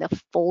deleting the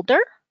folder.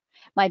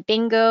 My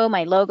bingo,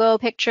 my logo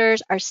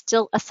pictures are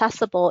still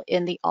accessible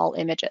in the all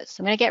images.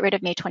 So I'm going to get rid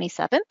of May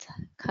 27th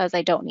because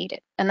I don't need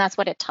it. And that's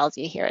what it tells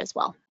you here as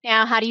well.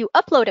 Now, how do you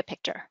upload a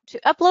picture? To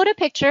upload a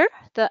picture,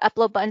 the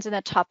upload button's in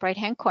the top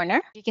right-hand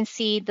corner. You can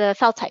see the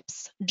file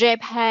types,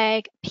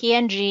 JPEG,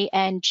 PNG,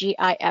 and GIF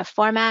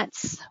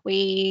formats.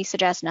 We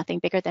suggest nothing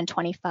bigger than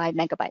 25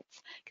 megabytes.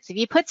 Because if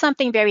you put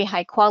something very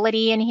high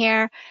quality in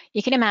here,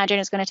 you can imagine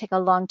it's going to take a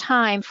long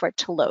time for it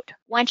to load.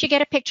 Once you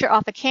get a picture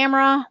off the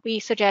camera, we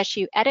suggest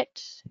you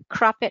edit,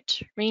 crop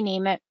it,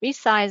 rename it,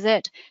 resize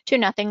it to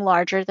nothing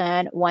larger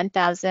than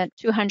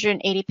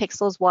 1,280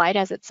 pixels wide,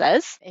 as it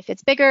says. If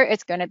it's bigger,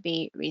 it's going to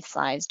be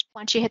resized.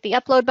 Once you hit the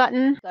upload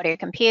button, go to your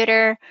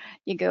computer,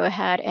 you go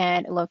ahead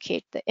and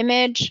locate the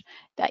image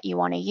that you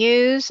want to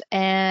use,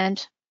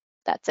 and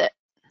that's it.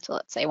 So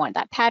let's say I want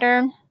that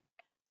pattern,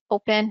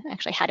 open,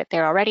 actually had it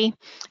there already.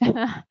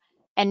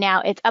 And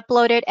now it's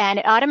uploaded and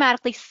it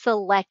automatically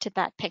selected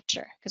that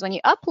picture, because when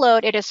you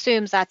upload, it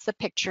assumes that's the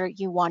picture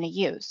you want to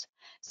use.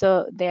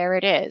 So there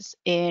it is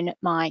in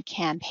my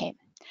campaign.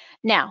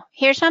 Now,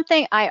 here's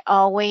something I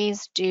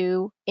always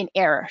do in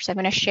error. So I'm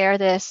going to share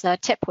this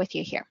tip with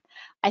you here.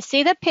 I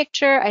see the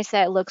picture, I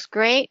say it looks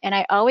great, and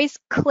I always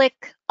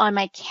click on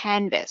my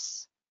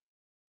canvas.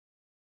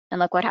 And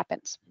look what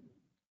happens.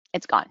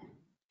 It's gone.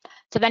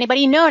 So if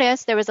anybody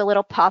noticed, there was a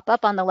little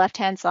pop-up on the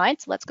left-hand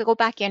side. So let's go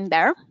back in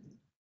there.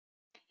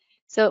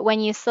 So when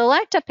you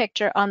select a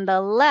picture on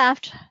the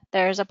left,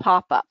 there's a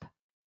pop-up.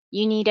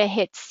 You need to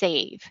hit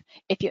save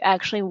if you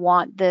actually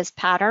want this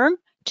pattern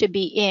to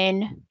be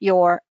in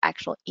your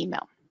actual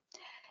email.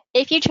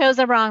 If you chose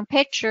the wrong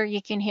picture,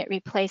 you can hit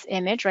replace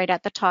image right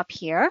at the top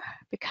here.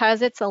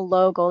 Because it's a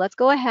logo, let's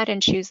go ahead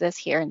and choose this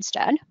here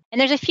instead. And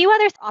there's a few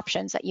other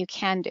options that you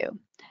can do.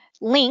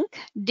 Link,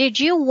 did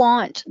you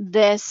want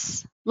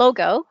this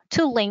logo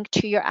to link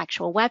to your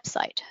actual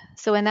website?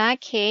 So in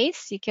that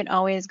case, you can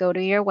always go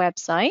to your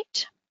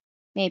website.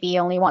 Maybe you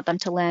only want them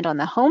to land on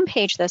the home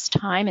page this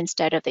time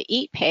instead of the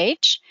Eat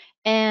page,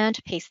 and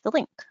paste the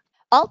link.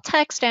 Alt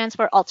text stands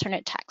for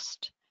alternate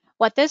text.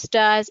 What this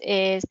does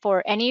is,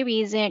 for any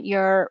reason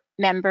your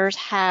members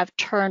have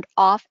turned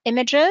off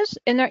images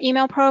in their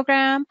email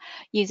program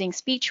using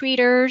speech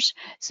readers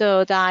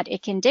so that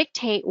it can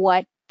dictate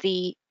what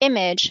the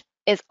image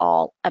is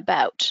all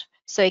about.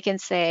 So you can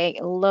say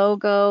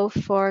logo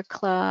for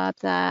club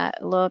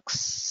that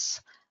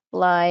looks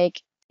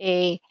like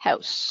a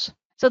house.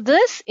 So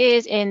this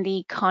is in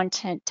the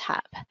content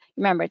tab.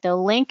 Remember, the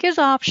link is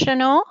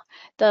optional.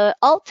 The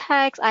alt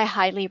text I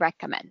highly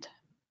recommend.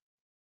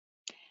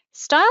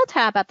 Style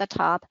tab at the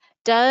top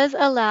does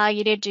allow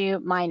you to do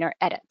minor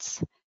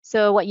edits.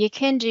 So what you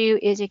can do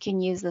is you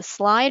can use the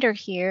slider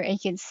here, and you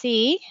can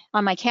see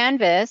on my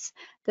canvas,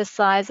 the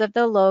size of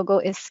the logo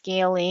is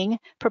scaling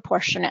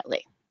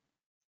proportionately.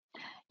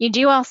 You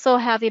do also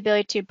have the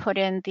ability to put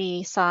in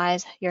the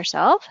size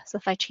yourself. So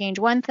if I change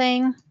one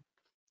thing,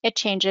 it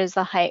changes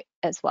the height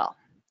as well.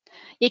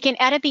 You can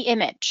edit the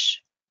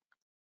image,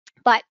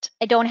 but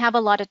I don't have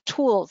a lot of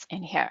tools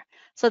in here.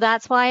 So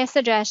that's why I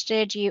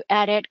suggested you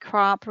edit,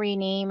 crop,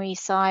 rename,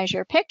 resize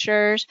your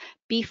pictures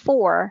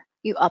before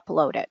you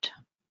upload it.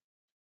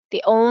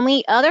 The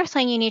only other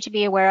thing you need to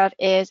be aware of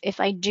is if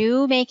I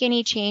do make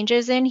any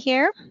changes in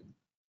here,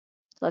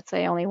 let's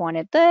say I only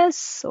wanted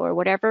this or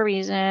whatever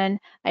reason,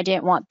 I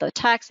didn't want the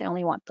text, I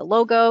only want the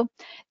logo,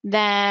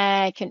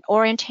 then I can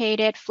orientate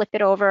it, flip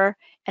it over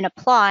and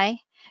apply.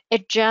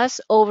 It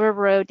just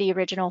overrode the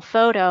original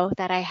photo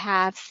that I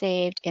have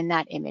saved in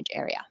that image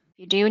area. If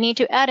you do need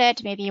to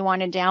edit, maybe you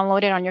want to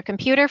download it on your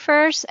computer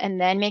first and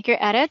then make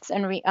your edits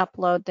and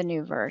re-upload the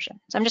new version.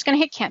 So I'm just going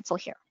to hit cancel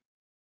here.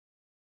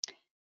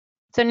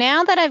 So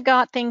now that I've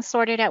got things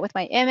sorted out with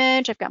my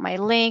image, I've got my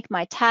link,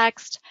 my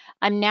text,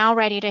 I'm now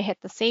ready to hit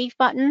the save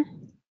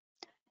button.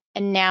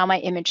 And now my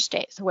image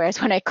stays.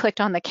 Whereas when I clicked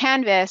on the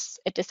canvas,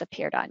 it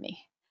disappeared on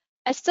me.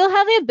 I still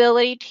have the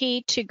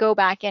ability to go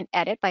back and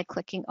edit by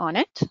clicking on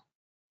it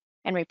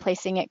and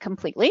replacing it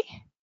completely.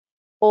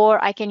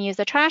 Or I can use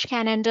the trash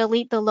can and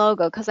delete the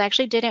logo because I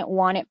actually didn't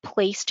want it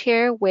placed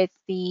here with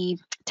the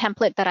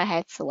template that I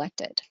had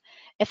selected.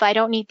 If I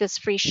don't need this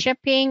free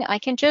shipping, I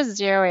can just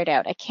zero it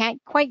out. I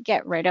can't quite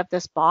get rid of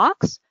this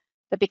box,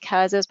 but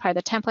because it's part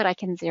of the template, I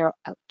can zero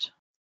out.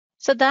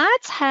 So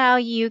that's how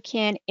you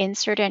can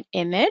insert an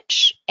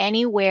image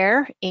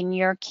anywhere in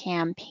your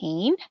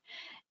campaign.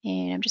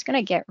 And I'm just going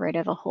to get rid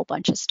of a whole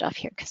bunch of stuff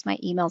here because my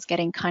email's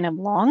getting kind of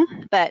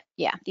long. But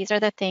yeah, these are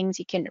the things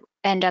you can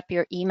end up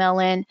your email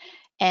in,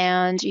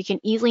 and you can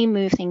easily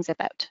move things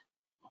about.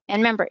 And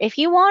remember, if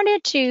you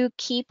wanted to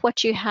keep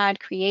what you had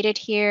created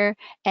here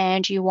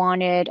and you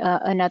wanted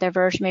another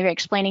version, maybe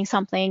explaining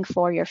something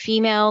for your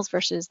females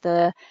versus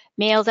the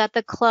males at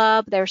the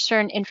club, there's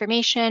certain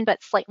information,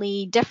 but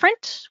slightly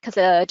different because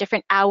of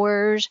different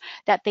hours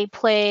that they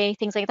play,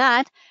 things like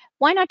that,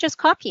 why not just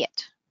copy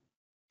it?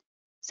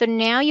 So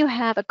now you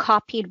have a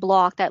copied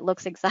block that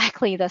looks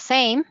exactly the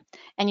same,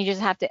 and you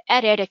just have to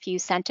edit a few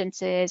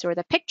sentences or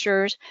the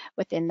pictures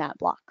within that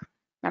block.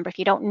 Remember, if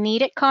you don't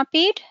need it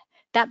copied,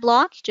 that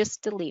block,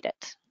 just delete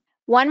it.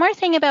 One more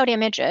thing about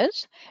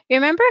images. You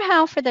remember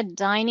how for the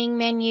dining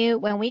menu,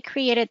 when we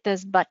created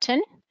this button,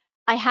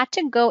 I had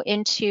to go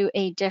into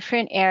a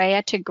different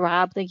area to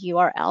grab the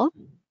URL?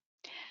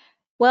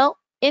 Well,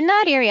 in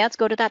that area, let's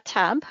go to that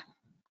tab.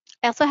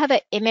 I also have an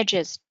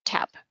images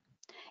tab.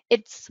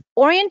 It's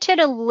oriented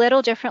a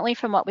little differently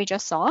from what we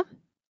just saw,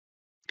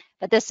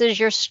 but this is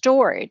your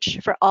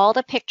storage for all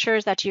the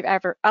pictures that you've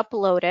ever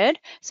uploaded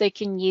so you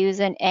can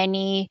use in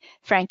any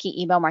Frankie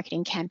email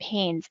marketing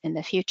campaigns in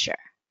the future.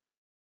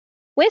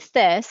 With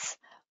this,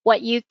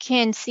 what you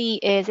can see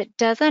is it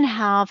doesn't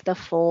have the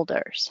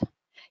folders.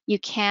 You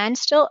can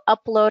still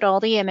upload all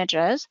the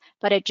images,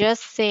 but it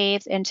just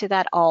saves into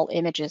that all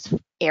images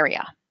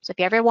area. So if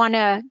you ever want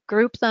to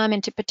group them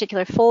into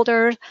particular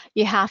folders,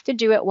 you have to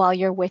do it while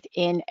you're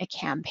within a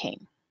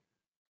campaign.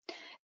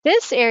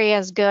 This area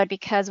is good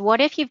because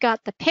what if you've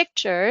got the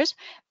pictures,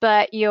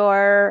 but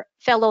your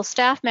fellow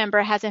staff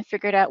member hasn't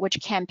figured out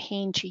which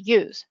campaign to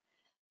use?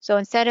 So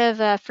instead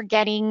of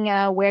forgetting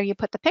where you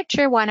put the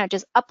picture, why not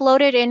just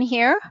upload it in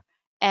here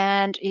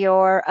and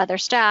your other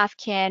staff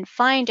can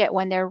find it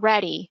when they're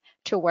ready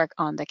to work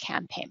on the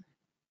campaign.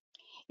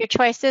 Your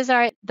choices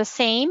are the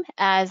same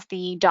as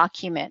the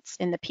documents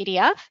in the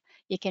PDF.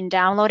 You can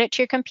download it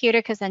to your computer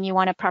because then you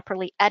want to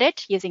properly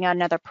edit using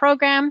another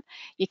program.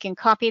 You can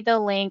copy the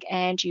link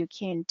and you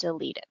can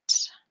delete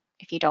it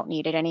if you don't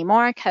need it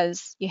anymore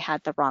because you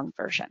had the wrong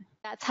version.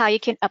 That's how you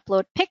can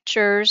upload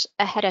pictures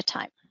ahead of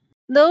time.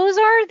 Those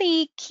are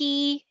the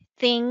key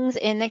things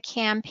in the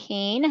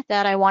campaign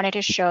that I wanted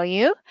to show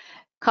you.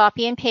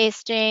 Copy and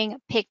pasting,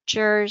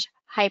 pictures,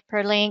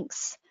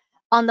 hyperlinks.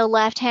 On the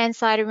left-hand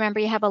side, remember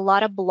you have a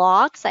lot of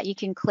blocks that you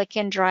can click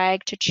and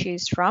drag to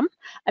choose from.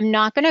 I'm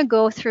not going to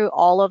go through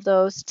all of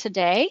those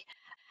today.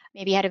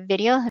 Maybe you had a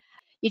video.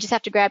 You just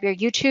have to grab your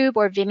YouTube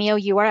or Vimeo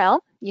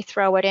URL. You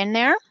throw it in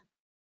there.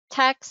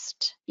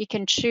 Text, you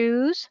can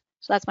choose.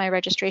 So that's my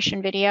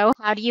registration video.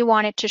 How do you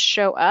want it to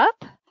show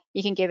up?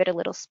 You can give it a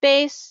little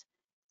space,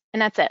 and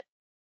that's it.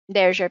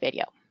 There's your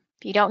video.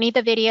 If you don't need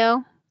the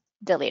video,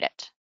 delete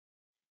it.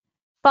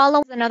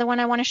 Follow another one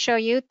I want to show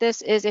you.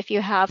 This is if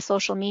you have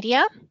social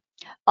media.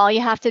 All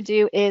you have to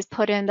do is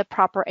put in the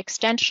proper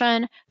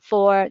extension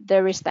for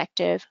the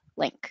respective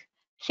link.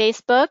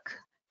 Facebook,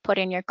 put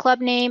in your club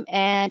name,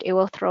 and it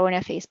will throw in a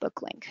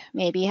Facebook link.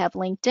 Maybe you have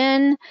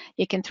LinkedIn,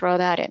 you can throw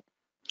that in.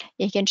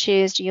 You can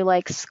choose, do you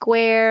like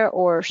square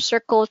or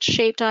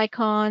circle-shaped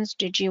icons?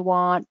 Did you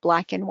want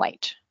black and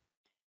white?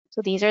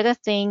 So these are the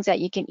things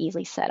that you can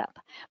easily set up.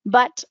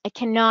 But I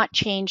cannot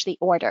change the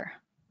order.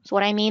 So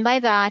what I mean by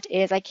that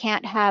is I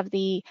can't have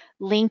the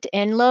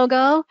LinkedIn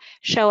logo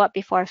show up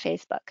before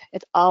Facebook.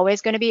 It's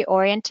always going to be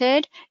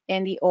oriented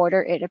in the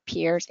order it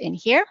appears in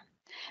here.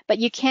 But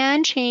you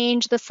can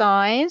change the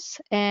size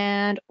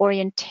and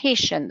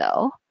orientation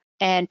though,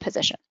 and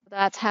position.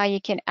 That's how you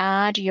can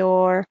add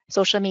your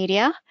social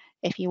media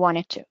if you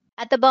wanted to.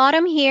 At the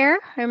bottom here,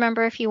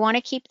 remember, if you want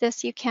to keep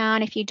this, you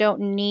can. If you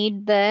don't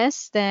need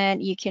this,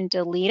 then you can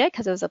delete it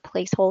because it was a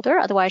placeholder.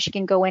 Otherwise, you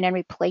can go in and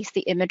replace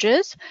the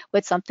images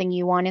with something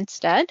you want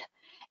instead.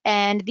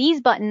 And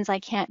these buttons I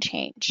can't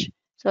change.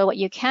 So what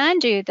you can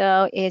do,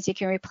 though, is you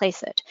can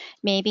replace it.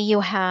 Maybe you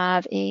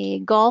have a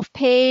golf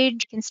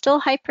page. You can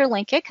still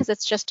hyperlink it because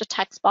it's just a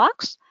text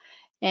box.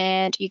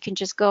 And you can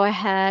just go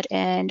ahead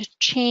and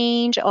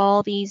change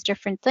all these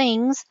different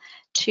things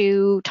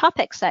to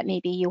topics that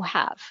maybe you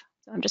have.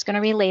 So I'm just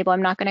going to relabel.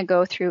 I'm not going to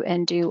go through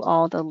and do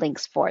all the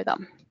links for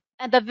them.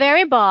 At the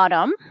very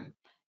bottom,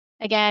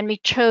 again, we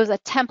chose a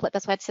template.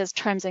 That's why it says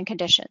terms and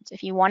conditions.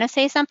 If you want to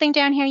say something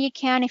down here, you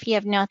can. If you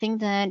have nothing,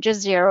 then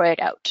just zero it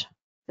out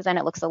because then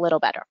it looks a little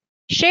better.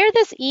 Share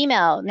this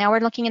email. Now we're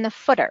looking in the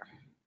footer.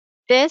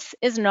 This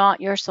is not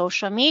your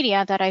social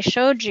media that I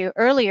showed you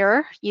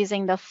earlier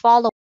using the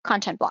follow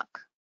content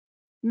block.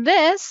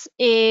 This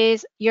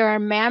is your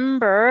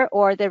member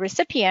or the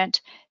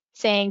recipient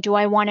saying, do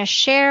I want to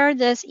share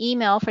this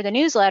email for the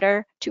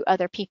newsletter to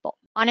other people?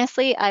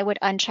 Honestly, I would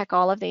uncheck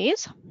all of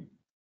these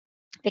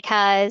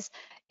because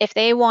if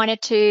they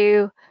wanted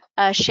to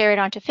share it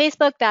onto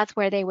Facebook, that's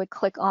where they would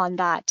click on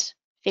that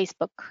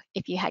Facebook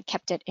if you had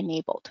kept it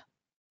enabled.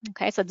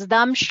 Okay, so it's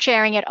them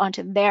sharing it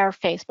onto their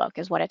Facebook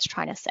is what it's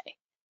trying to say.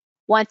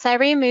 Once I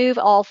remove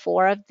all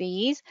 4 of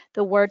these,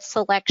 the word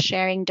select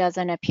sharing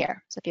doesn't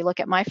appear. So if you look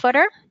at my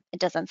footer, it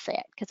doesn't say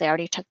it because I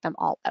already took them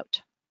all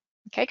out.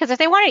 Okay, because if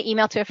they want to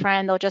email to a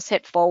friend, they'll just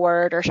hit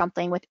forward or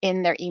something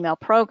within their email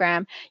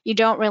program. You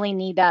don't really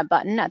need that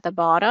button at the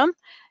bottom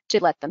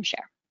to let them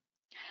share.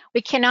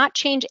 We cannot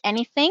change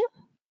anything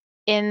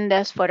in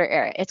this footer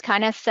area. It's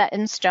kind of set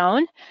in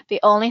stone. The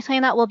only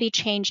thing that will be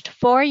changed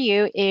for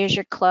you is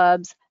your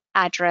club's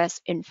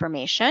address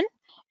information.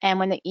 And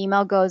when the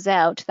email goes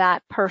out,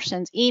 that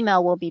person's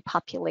email will be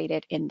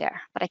populated in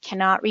there, but I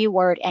cannot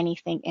reword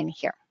anything in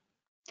here.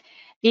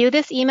 View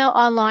this email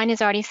online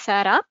is already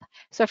set up.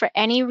 So for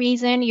any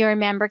reason your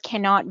member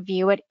cannot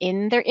view it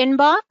in their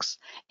inbox,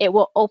 it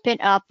will open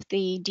up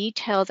the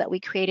details that we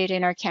created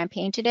in our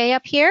campaign today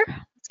up here.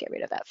 Let's get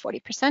rid of that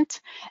 40%.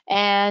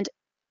 And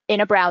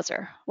in a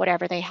browser,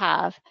 whatever they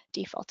have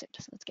defaulted.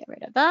 So let's get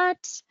rid of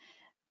that.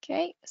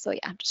 Okay, so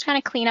yeah, just kind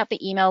of clean up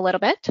the email a little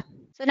bit.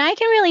 So now you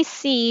can really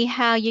see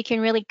how you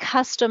can really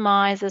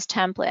customize this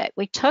template.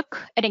 We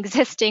took an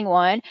existing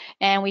one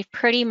and we've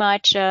pretty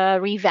much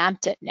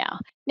revamped it now.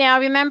 Now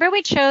remember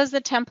we chose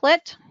the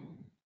template.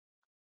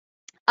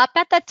 Up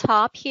at the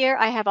top here,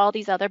 I have all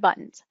these other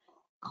buttons.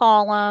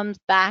 Columns,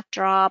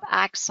 backdrop,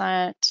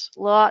 accent,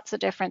 lots of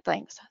different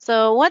things.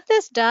 So what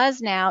this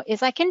does now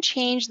is I can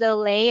change the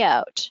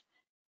layout.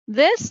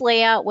 This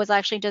layout was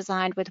actually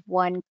designed with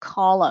 1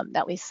 column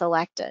that we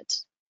selected.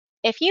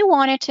 If you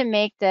wanted to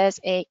make this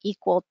a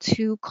equal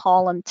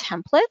 2-column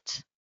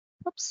template,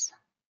 oops,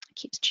 it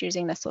keeps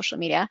choosing the social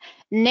media.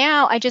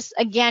 Now I just,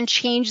 again,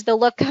 changed the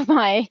look of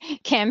my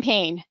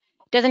campaign.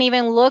 It doesn't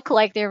even look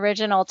like the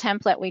original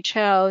template we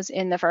chose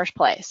in the first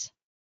place.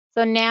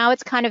 So now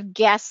it's kind of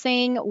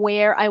guessing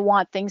where I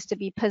want things to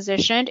be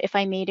positioned if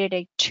I made it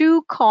a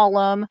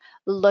 2-column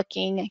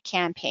looking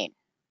campaign.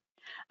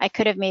 I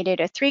could have made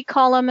it a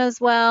 3-column as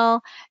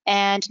well.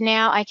 And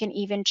now I can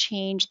even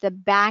change the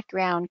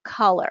background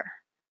color.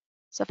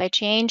 So if I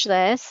change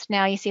this,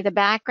 now you see the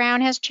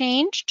background has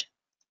changed.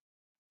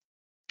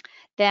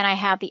 Then I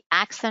have the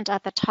accent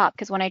at the top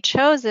because when I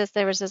chose this,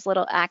 there was this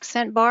little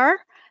accent bar.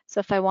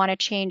 So if I want to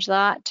change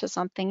that to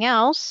something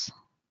else,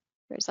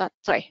 where's that?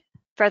 Sorry,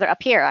 further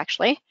up here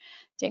actually.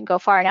 Didn't go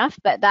far enough,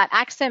 but that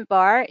accent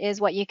bar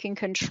is what you can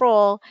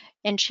control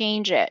and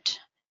change it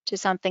to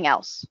something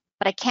else.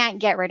 But I can't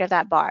get rid of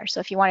that bar.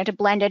 So if you wanted to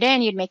blend it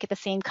in, you'd make it the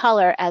same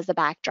color as the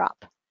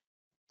backdrop.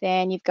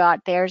 Then you've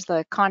got, there's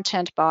the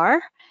content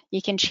bar.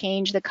 You can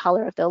change the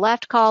color of the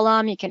left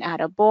column. You can add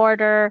a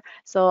border.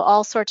 So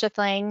all sorts of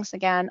things.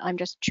 Again, I'm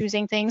just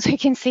choosing things. You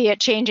can see it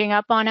changing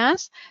up on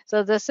us.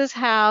 So this is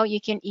how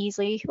you can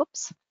easily,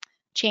 whoops,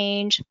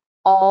 change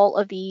all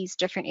of these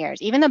different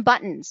areas. Even the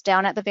buttons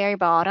down at the very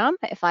bottom.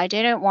 If I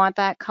didn't want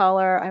that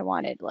color, I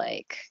wanted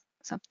like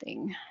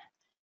something,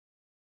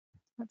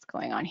 what's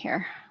going on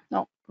here?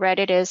 No, red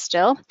it is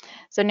still.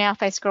 So now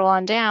if I scroll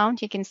on down,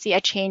 you can see I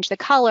changed the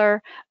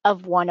color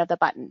of one of the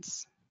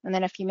buttons. And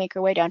then if you make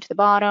your way down to the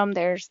bottom,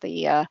 there's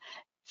the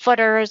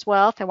footer as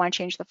well. If I want to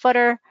change the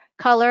footer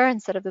color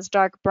instead of this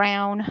dark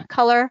brown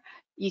color,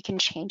 you can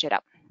change it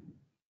up.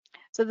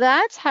 So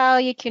that's how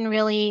you can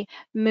really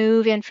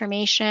move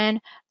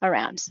information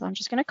around. So I'm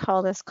just going to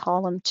call this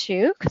column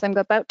 2 because I'm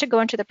about to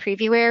go into the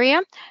preview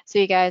area so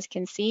you guys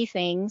can see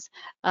things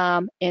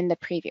in the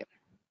preview.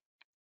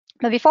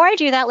 But before I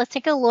do that, let's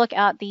take a look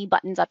at the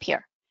buttons up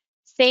here.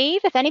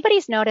 Save, if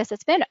anybody's noticed,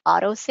 it's been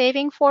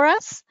auto-saving for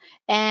us.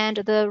 And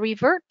the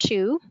revert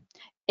to,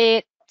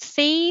 it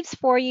saves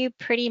for you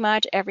pretty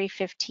much every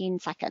 15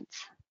 seconds.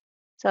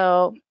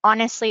 So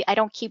honestly, I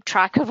don't keep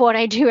track of what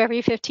I do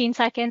every 15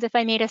 seconds if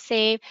I made a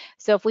save.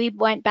 So if we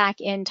went back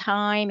in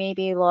time,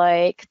 maybe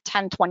like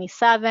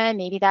 10:27,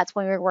 maybe that's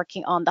when we were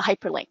working on the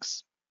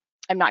hyperlinks.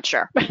 I'm not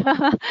sure.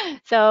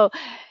 So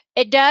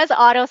it does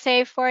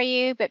autosave for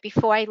you, but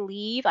before I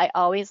leave, I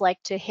always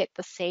like to hit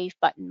the save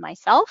button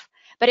myself.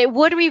 But it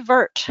would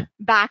revert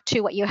back to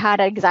what you had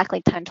at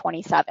exactly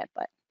 10:27,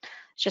 but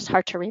it's just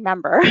hard to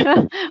remember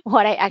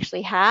what I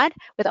actually had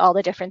with all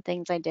the different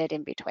things I did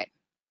in between.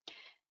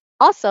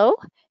 Also,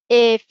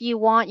 if you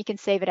want, you can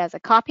save it as a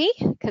copy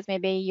because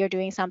maybe you're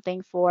doing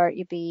something for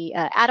the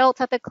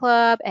adults at the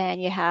club and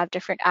you have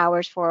different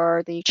hours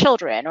for the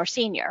children or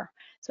senior.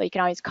 So you can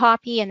always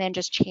copy and then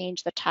just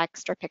change the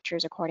text or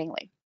pictures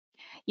accordingly.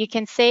 You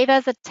can save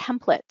as a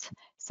template.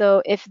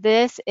 So if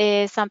this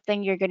is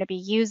something you're going to be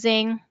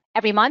using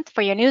every month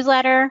for your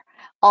newsletter,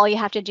 all you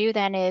have to do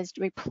then is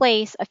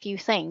replace a few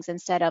things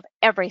instead of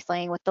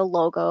everything with the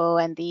logo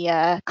and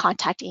the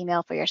contact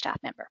email for your staff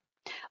member.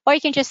 Or you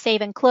can just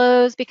save and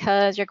close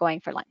because you're going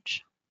for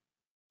lunch.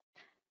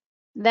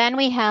 Then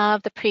we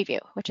have the preview,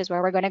 which is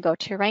where we're going to go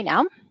to right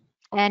now.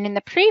 And in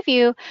the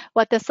preview,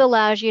 what this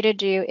allows you to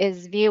do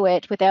is view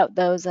it without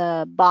those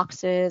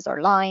boxes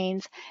or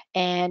lines,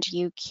 and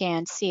you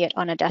can see it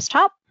on a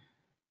desktop.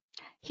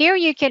 Here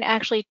you can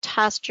actually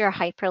test your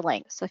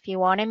hyperlinks. So if you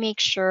want to make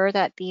sure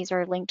that these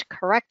are linked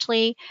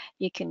correctly,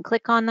 you can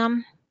click on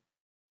them.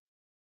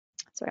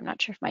 So I'm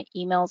not sure if my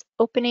email's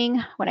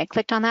opening when I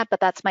clicked on that, but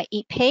that's my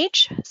Eat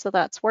page. So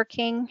that's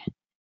working.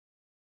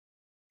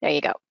 There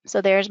you go.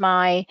 So there's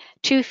my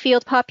 2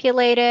 field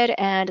populated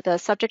and the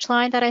subject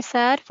line that I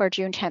said for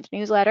June 10th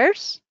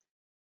newsletters.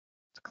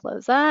 Let's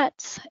close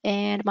that,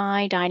 and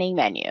my dining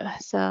menu.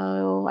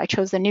 So I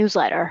chose the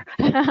newsletter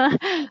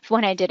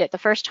when I did it the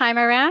first time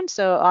around.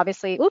 So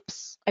obviously,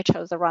 oops, I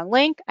chose the wrong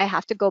link. I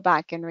have to go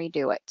back and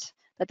redo it.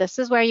 But this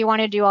is where you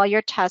want to do all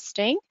your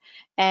testing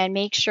and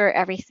make sure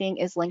everything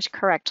is linked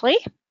correctly.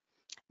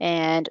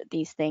 And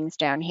these things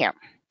down here.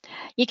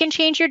 You can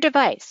change your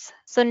device.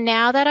 So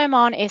now that I'm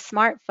on a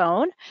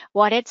smartphone,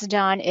 what it's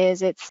done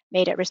is it's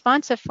made it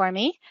responsive for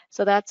me.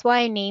 So that's why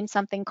I named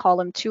something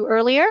column 2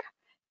 earlier.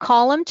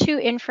 Column 2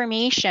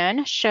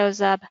 information shows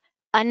up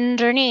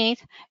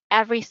underneath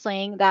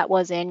everything that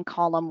was in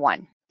column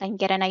 1. I can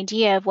get an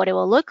idea of what it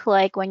will look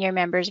like when your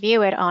members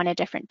view it on a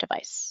different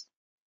device.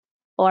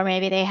 Or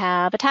maybe they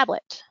have a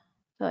tablet.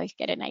 So you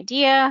get an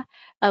idea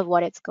of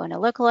what it's going to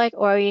look like,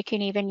 or you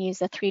can even use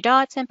the 3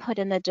 dots and put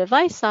in the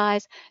device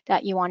size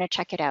that you want to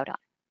check it out on.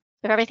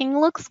 If everything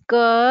looks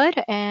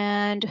good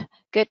and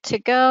good to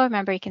go,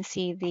 remember you can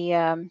see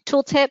the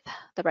tooltip,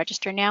 the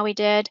register now we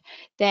did,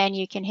 then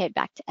you can hit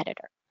back to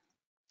editor.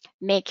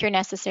 Make your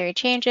necessary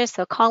changes.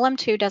 So column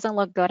 2 doesn't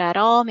look good at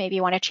all. Maybe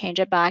you want to change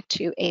it back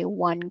to a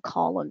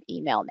 1-column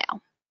email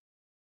now.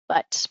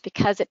 But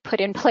because it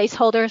put in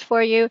placeholders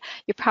for you,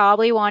 you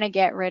probably want to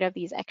get rid of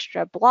these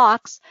extra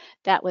blocks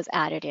that was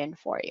added in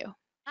for you.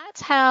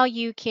 That's how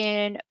you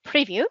can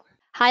preview.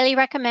 Highly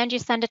recommend you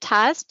send a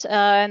test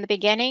in the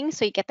beginning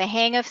so you get the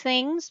hang of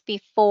things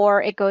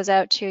before it goes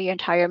out to your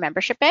entire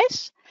membership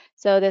base.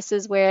 So this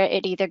is where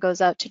it either goes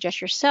out to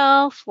just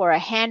yourself or a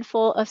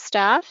handful of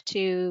staff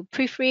to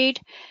proofread,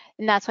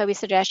 and that's why we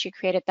suggest you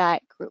created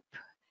that group.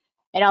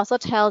 It also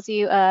tells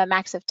you a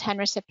max of 10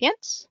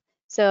 recipients.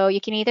 So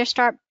you can either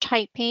start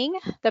typing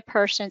the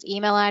person's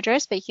email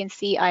address, but you can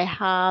see I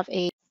have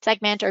a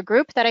segment or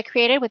group that I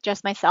created with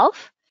just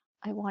myself.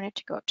 I wanted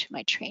to go to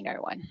my trainer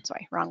one.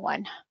 Sorry, wrong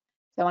one.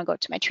 So I want to go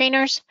to my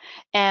trainers.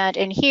 And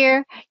in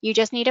here, you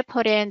just need to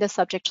put in the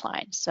subject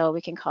line. So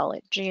we can call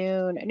it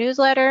June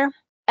newsletter.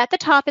 At the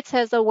top, it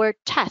says the word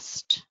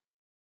test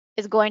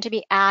is going to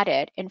be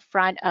added in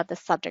front of the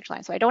subject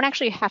line. So I don't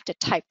actually have to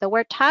type the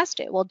word test.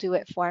 It will do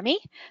it for me.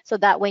 So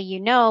that way you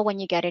know when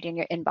you get it in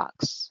your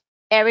inbox.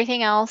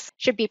 Everything else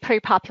should be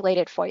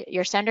pre-populated for you.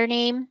 Your sender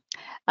name,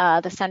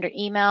 the sender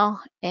email,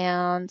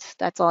 and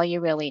that's all you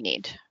really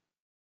need.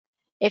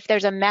 If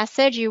there's a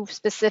message you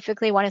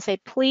specifically want to say,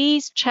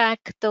 please check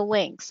the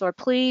links or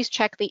please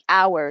check the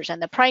hours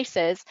and the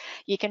prices,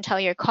 you can tell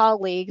your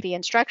colleague the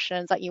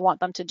instructions that you want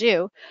them to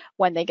do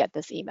when they get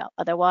this email.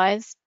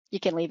 Otherwise, you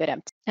can leave it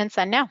empty and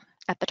send now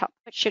at the top.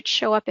 It should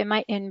show up in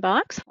my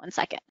inbox. 1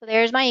 second. So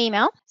there's my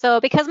email.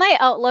 So because my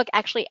Outlook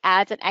actually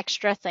adds an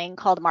extra thing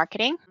called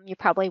marketing, you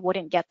probably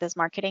wouldn't get this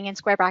marketing in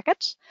square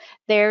brackets.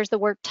 There's the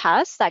word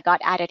test that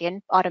got added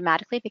in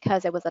automatically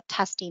because it was a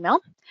test email.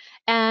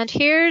 And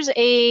here's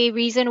a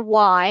reason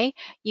why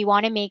you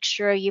want to make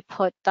sure you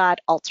put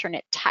that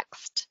alternate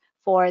text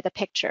for the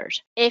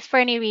pictures. If for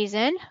any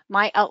reason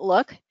my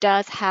Outlook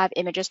does have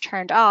images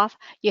turned off,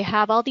 you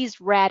have all these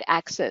red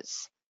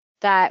X's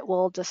that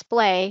will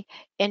display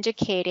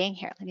indicating,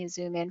 here, let me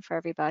zoom in for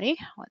everybody,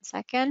 1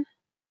 second.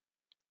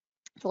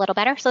 It's a little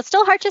better. So it's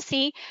still hard to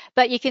see,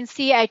 but you can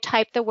see I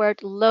typed the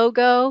word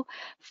logo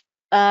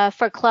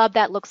for club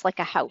that looks like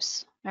a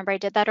house. Remember I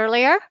did that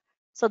earlier?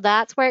 So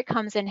that's where it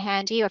comes in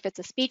handy. Or if it's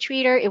a speech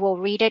reader, it will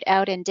read it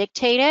out and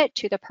dictate it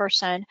to the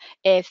person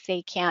if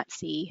they can't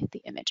see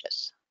the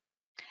images.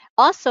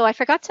 Also, I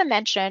forgot to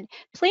mention,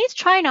 please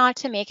try not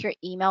to make your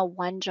email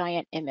one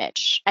giant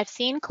image. I've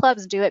seen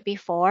clubs do it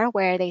before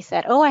where they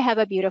said, oh, I have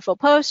a beautiful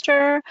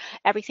poster,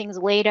 everything's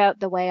laid out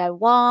the way I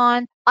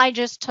want. I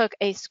just took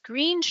a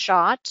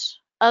screenshot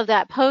of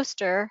that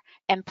poster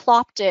and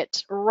plopped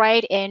it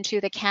right into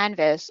the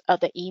canvas of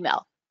the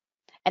email.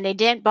 And they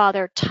didn't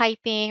bother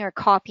typing or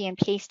copy and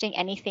pasting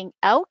anything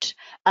out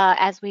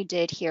as we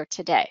did here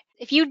today.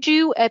 If you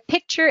do a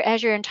picture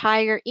as your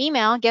entire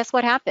email, guess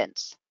what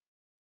happens?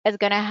 It's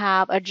going to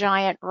have a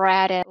giant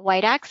red and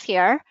white X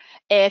here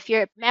if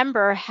your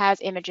member has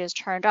images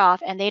turned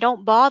off and they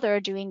don't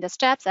bother doing the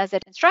steps as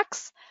it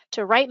instructs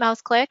to right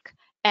mouse click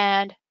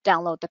and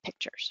download the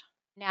pictures.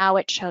 Now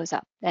it shows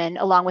up, and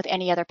along with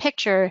any other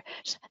pictures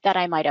that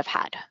I might have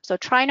had. So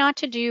try not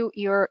to do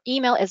your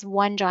email as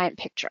one giant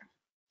picture.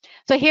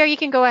 So here you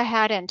can go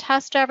ahead and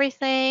test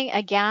everything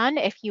again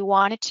if you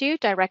wanted to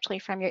directly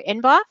from your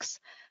inbox.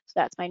 So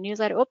that's my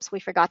newsletter. Oops,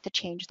 we forgot to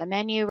change the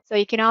menu. So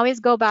you can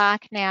always go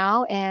back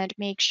now and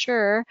make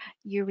sure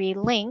you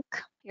relink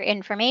your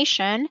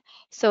information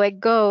so it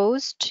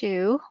goes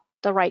to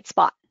the right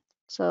spot.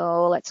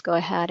 So let's go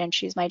ahead and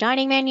choose my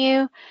dining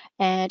menu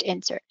and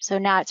insert. So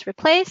now it's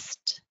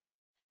replaced.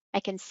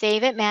 I can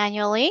save it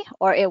manually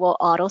or it will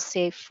auto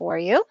save for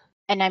you.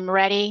 And I'm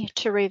ready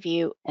to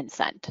review and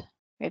send.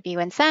 Review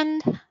and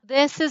send.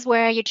 This is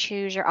where you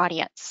choose your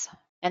audience.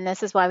 And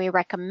this is why we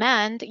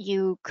recommend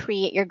you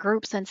create your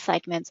groups and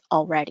segments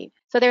already.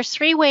 So there's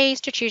 3 ways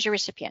to choose your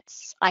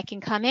recipients. I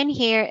can come in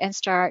here and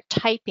start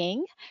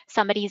typing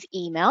somebody's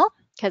email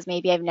because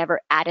maybe I've never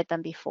added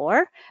them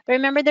before. But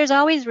remember, there's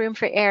always room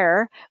for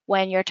error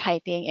when you're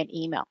typing an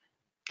email.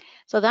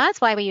 So that's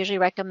why we usually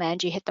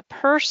recommend you hit the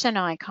person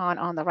icon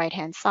on the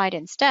right-hand side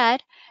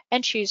instead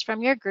and choose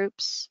from your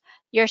groups,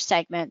 your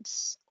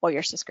segments, or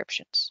your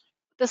subscriptions.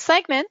 The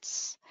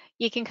segments,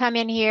 you can come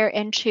in here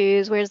and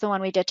choose, where's the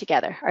one we did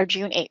together, our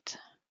June 8th.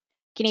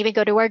 You can even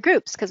go to our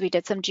groups because we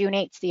did some June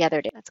 8th the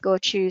other day. Let's go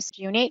choose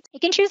June 8th. You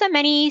can choose as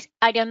many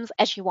items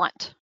as you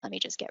want. Let me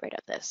just get rid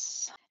of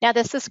this. Now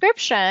the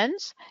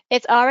subscriptions,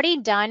 it's already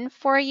done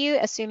for you,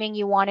 assuming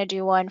you want to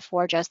do one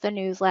for just the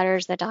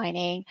newsletters, the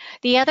dining.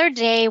 The other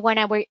day when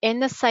I were in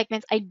the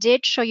segments, I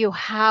did show you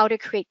how to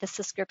create the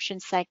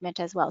subscription segment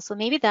as well. So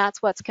maybe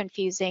that's what's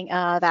confusing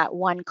that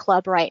one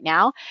club right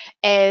now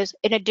is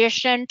in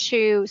addition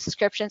to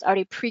subscriptions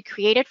already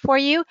pre-created for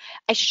you,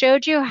 I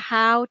showed you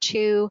how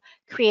to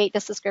create the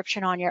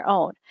subscription on your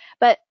own.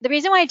 But the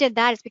reason why I did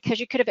that is because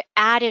you could have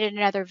added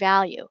another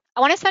value.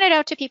 I want to send it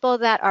out to people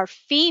that are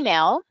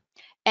female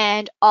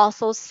and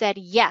also said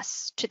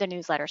yes to the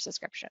newsletter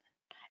subscription.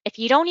 If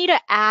you don't need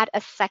to add a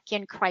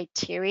second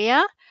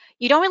criteria,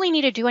 you don't really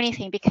need to do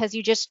anything because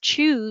you just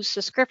choose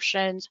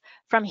subscriptions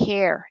from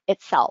here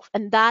itself.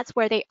 And that's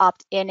where they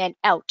opt in and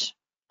out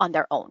on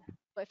their own.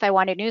 If I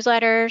wanted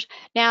newsletters.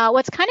 Now,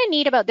 what's kind of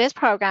neat about this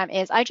program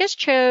is I just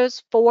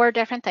chose 4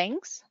 different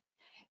things.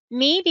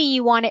 Maybe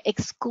you want to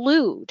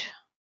exclude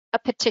a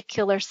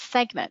particular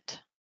segment.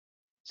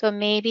 So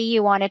maybe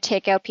you want to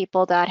take out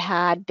people that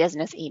had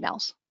business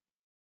emails.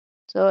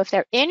 So if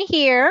they're in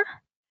here,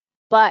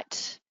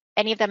 but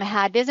any of them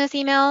had business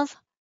emails,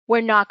 we're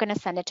not going to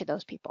send it to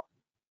those people.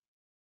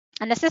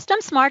 And the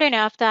system's smart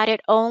enough that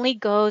it only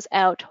goes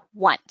out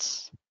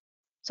once.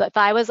 So if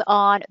I was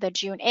on the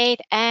June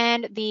 8th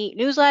and the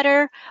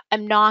newsletter,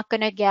 I'm not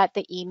going to get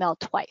the email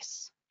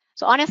twice.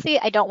 So honestly,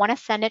 I don't want to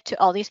send it to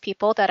all these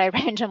people that I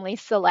randomly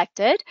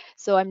selected.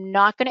 So I'm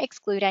not going to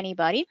exclude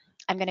anybody.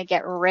 I'm going to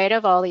get rid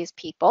of all these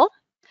people.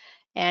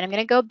 And I'm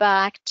going to go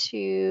back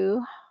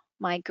to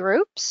my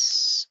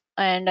groups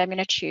and I'm going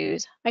to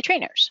choose my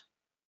trainers.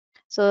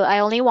 So I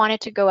only want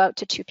it to go out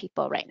to 2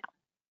 people right now.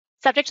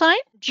 Subject line,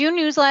 June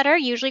newsletter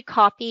usually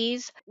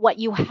copies what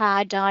you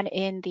had done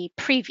in the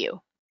preview.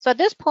 So at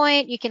this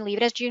point, you can leave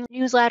it as June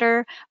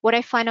newsletter. What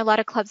I find a lot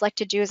of clubs like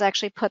to do is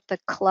actually put the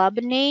club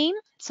name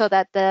so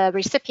that the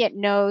recipient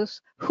knows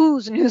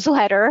whose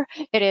newsletter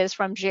it is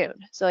from June.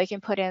 So you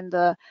can put in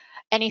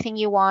anything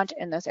you want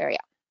in this area.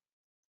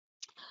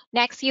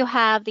 Next, you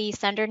have the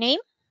sender name.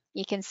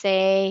 You can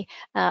say,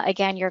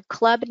 again, your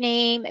club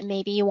name.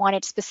 Maybe you want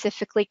it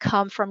specifically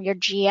come from your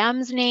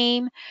GM's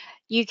name.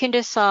 You can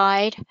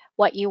decide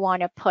what you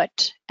want to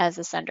put as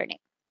a sender name.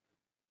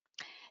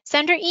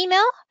 Sender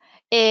email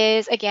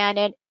is, again,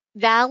 a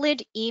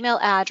valid email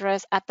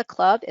address at the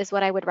club is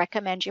what I would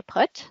recommend you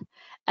put.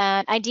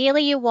 And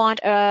ideally, you want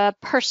a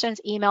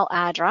person's email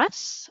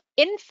address.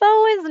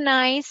 Info is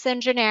nice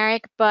and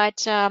generic,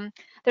 but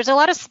there's a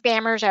lot of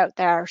spammers out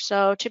there.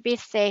 So to be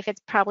safe,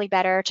 it's probably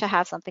better to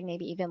have something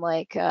maybe even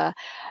like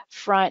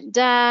front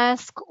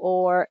desk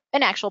or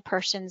an actual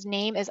person's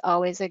name is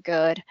always a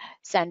good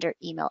sender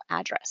email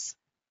address.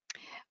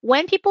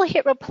 When people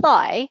hit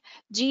reply,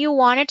 do you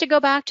want it to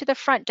go back to the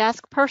front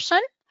desk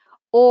person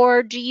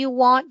or do you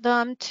want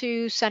them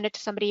to send it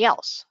to somebody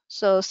else?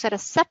 So set a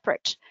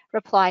separate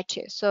reply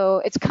to.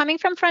 So it's coming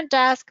from front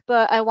desk,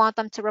 but I want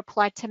them to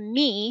reply to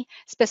me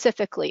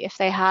specifically if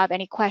they have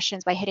any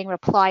questions by hitting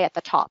reply at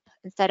the top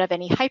instead of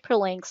any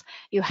hyperlinks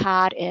you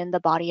had in the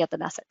body of the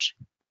message.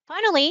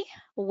 Finally,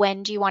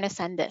 when do you want to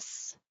send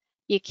this?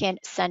 You can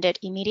send it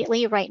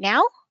immediately right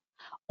now,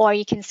 or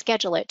you can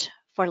schedule it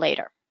for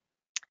later.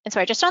 And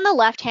sorry, just on the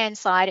left-hand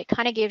side, it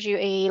kind of gives you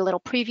a little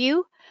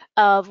preview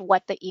of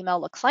what the email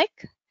looks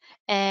like.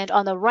 And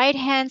on the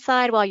right-hand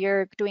side, while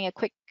you're doing a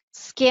quick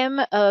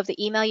skim of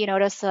the email, you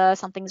notice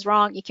something's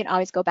wrong, you can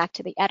always go back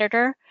to the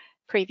editor,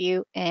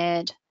 preview,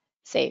 and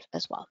save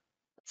as well.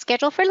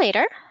 Schedule for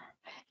later.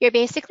 You're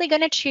basically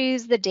going to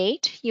choose the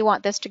date you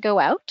want this to go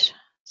out.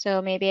 So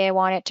maybe I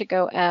want it to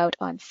go out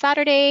on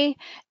Saturday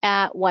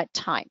at what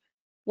time?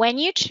 When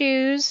you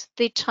choose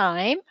the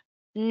time,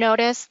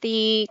 notice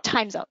the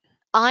time zone.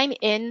 I'm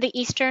in the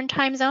Eastern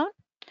time zone.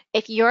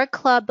 If your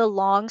club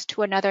belongs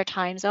to another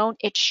time zone,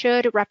 it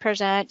should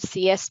represent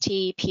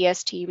CST,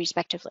 PST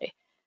respectively.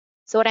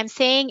 So what I'm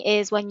saying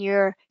is when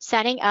you're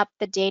setting up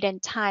the date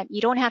and time,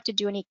 you don't have to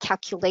do any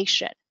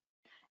calculation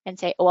and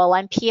say, oh, well,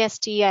 I'm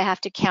PST, I have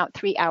to count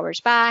 3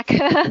 hours back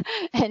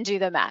and do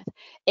the math.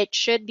 It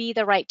should be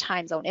the right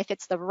time zone. If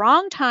it's the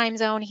wrong time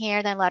zone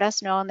here, then let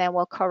us know and then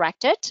we'll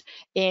correct it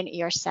in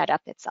your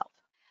setup itself.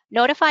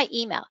 Notify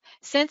email.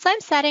 Since I'm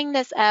setting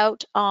this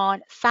out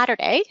on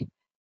Saturday,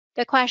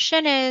 the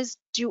question is,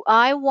 do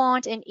I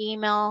want an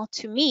email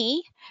to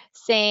me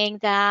saying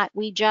that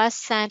we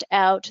just sent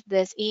out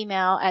this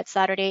email at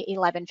Saturday,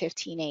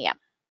 11:15 a.m.?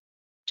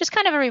 Just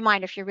kind of a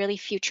reminder if you're really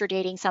future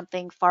dating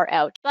something far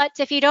out. But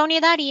if you don't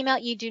need that email,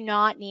 you do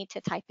not need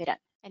to type it in,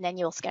 and then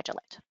you'll schedule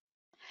it.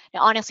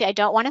 Now, honestly, I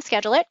don't want to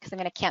schedule it because I'm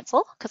going to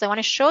cancel because I want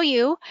to show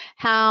you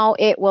how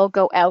it will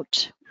go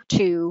out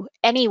to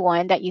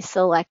anyone that you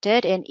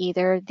selected in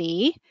either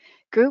the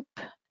group,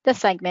 the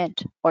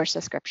segment, or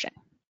subscription.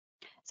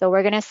 So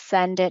we're going to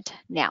send it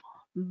now.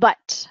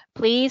 But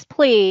please,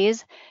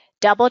 please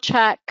double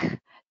check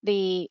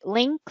the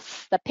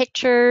links, the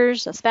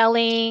pictures, the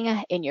spelling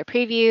in your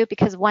preview,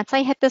 because once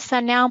I hit the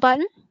send now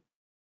button,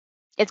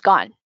 it's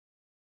gone.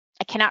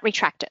 I cannot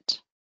retract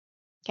it.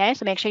 Okay,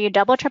 so make sure you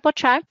double, triple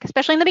check,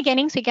 especially in the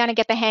beginning, so you kind of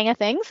get the hang of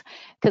things,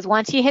 because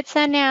once you hit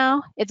send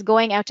now, it's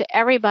going out to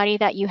everybody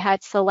that you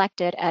had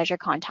selected as your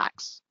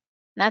contacts.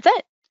 And that's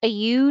it.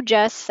 You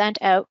just sent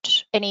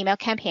out an email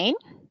campaign.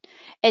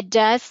 It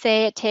does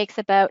say it takes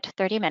about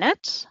 30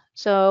 minutes.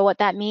 So what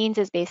that means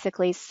is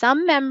basically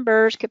some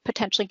members could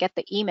potentially get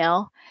the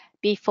email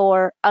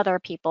before other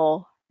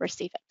people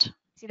receive it.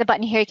 See the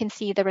button here, you can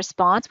see the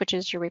response, which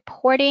is your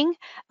reporting.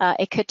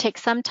 It could take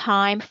some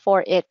time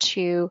for it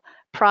to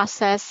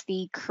process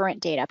the current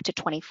data, up to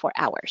 24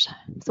 hours.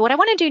 So what I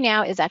want to do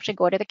now is actually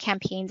go to the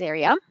campaigns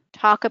area,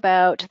 talk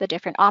about the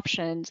different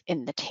options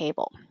in the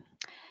table.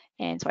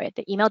 And sorry,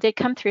 the email did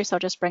come through, so I'll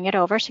just bring it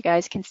over so you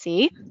guys can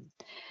see.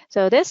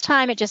 So this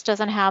time it just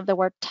doesn't have the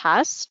word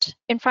test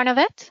in front of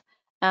it.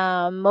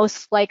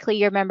 Most likely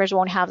your members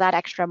won't have that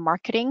extra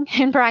marketing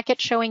in bracket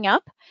showing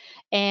up.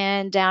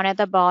 And down at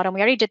the bottom,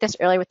 we already did this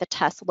earlier with the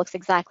test. It looks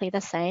exactly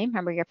the same.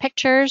 Remember, your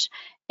pictures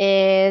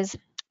is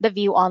the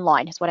view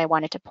online is what I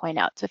wanted to point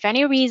out. So if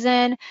any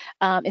reason,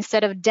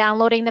 instead of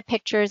downloading the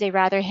pictures, they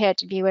rather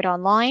hit view it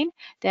online,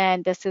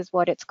 then this is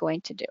what it's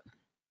going to do.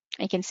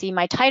 You can see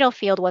my title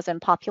field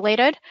wasn't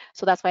populated,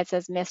 so that's why it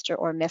says Mr.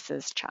 or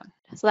Mrs. Chung.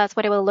 So that's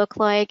what it will look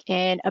like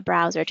in a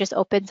browser. It just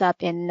opens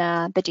up in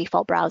the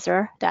default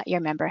browser that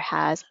your member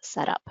has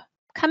set up.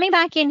 Coming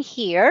back in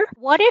here,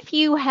 what if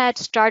you had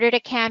started a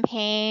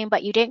campaign,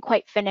 but you didn't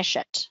quite finish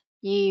it?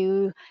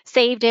 You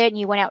saved it and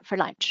you went out for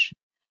lunch.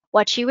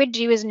 What you would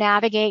do is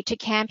navigate to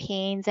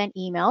campaigns and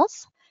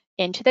emails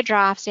into the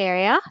drafts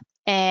area,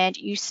 and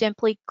you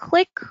simply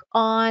click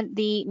on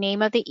the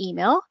name of the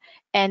email,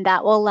 and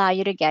that will allow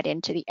you to get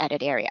into the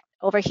edit area.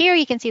 Over here,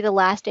 you can see the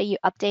last day you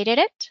updated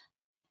it.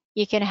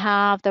 You can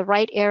have the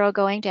right arrow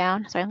going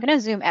down. So I'm going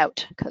to zoom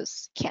out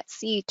because you can't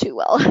see too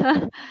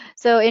well.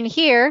 So in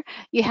here,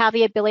 you have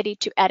the ability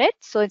to edit.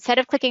 So instead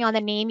of clicking on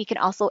the name, you can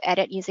also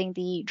edit using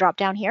the drop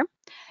down here.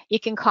 You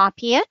can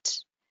copy it.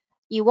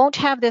 You won't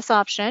have this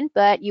option,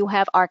 but you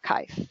have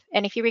archive.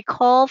 And if you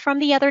recall from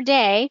the other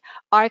day,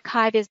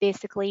 archive is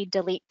basically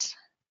delete.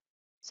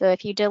 So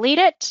if you delete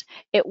it,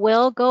 it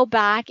will go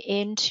back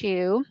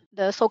into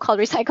the so-called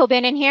recycle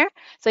bin in here.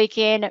 So you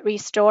can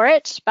restore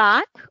it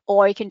back,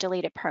 or you can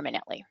delete it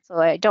permanently. So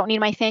I don't need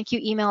my thank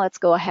you email. Let's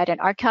go ahead and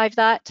archive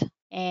that.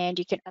 And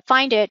you can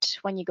find it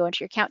when you go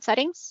into your account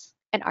settings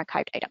and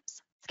archived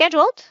items.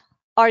 Scheduled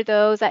are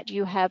those that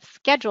you have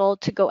scheduled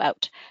to go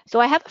out.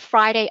 So I have a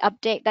Friday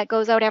update that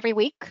goes out every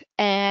week,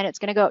 and it's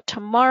going to go out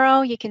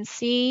tomorrow. You can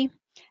see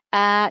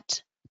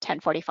at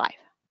 10:45.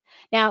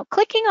 Now,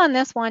 clicking on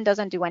this one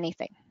doesn't do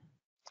anything.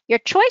 Your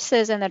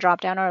choices in the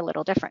dropdown are a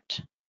little different.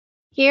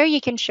 Here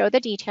you can show the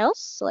details.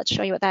 So let's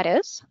show you what that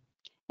is.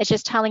 It's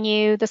just telling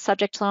you the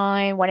subject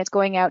line, when it's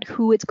going out,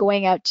 who it's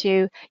going out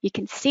to. You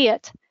can see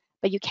it,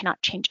 but you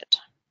cannot change it.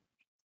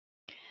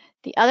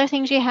 The other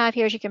things you have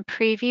here is you can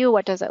preview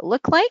what does it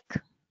look like.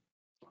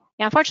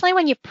 Now, unfortunately,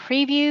 when you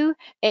preview,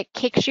 it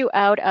kicks you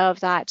out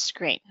of that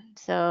screen.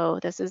 So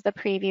this is the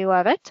preview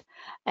of it.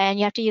 And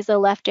you have to use the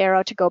left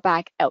arrow to go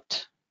back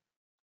out.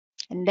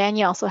 And then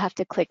you also have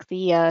to click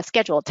the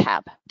schedule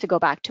tab to go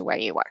back to where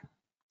you were.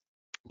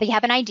 but you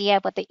have an idea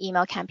of what the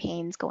email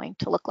campaign is going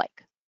to look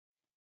like.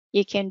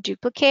 You can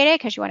duplicate it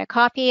because you want to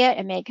copy it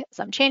and make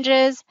some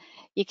changes.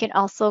 You can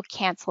also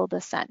cancel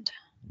the send.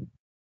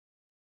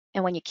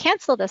 And when you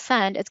cancel the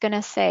send, it's going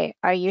to say,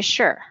 are you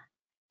sure?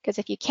 Because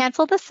if you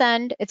cancel the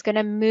send, it's going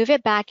to move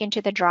it back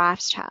into the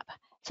drafts tab.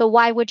 So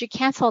why would you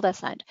cancel the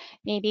send?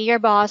 Maybe your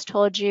boss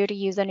told you to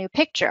use a new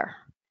picture.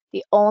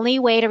 The only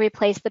way to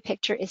replace the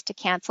picture is to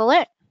cancel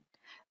it,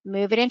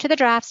 move it into the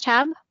drafts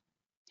tab,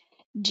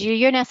 do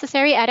your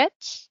necessary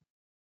edits,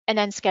 and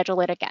then schedule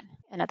it again.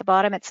 And at the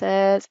bottom it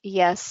says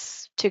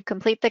yes to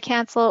complete the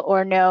cancel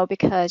or no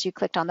because you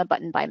clicked on the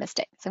button by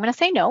mistake. So I'm going to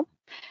say no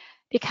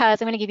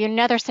because I'm going to give you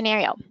another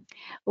scenario.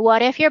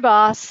 What if your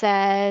boss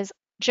says,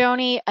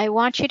 Joni, I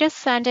want you to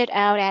send it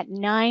out at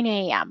 9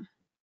 a.m.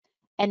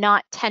 and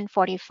not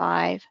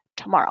 10:45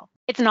 tomorrow?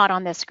 It's not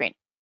on this screen.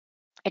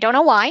 I don't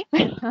know why,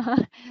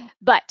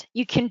 but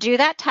you can do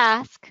that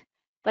task,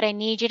 but I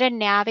need you to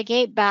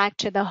navigate back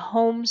to the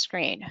home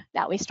screen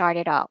that we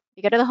started out.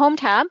 You go to the home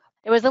tab.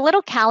 There was a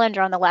little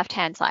calendar on the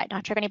left-hand side.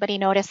 Not sure if anybody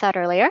noticed that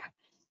earlier,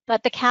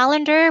 but the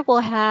calendar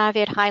will have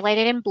it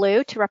highlighted in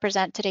blue to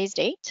represent today's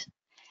date.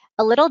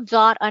 A little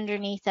dot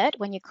underneath it,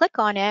 when you click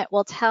on it,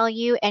 will tell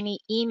you any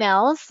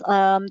emails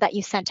that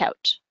you sent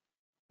out.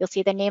 You'll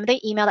see the name of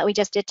the email that we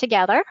just did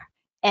together,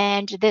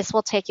 and this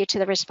will take you to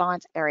the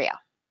response area.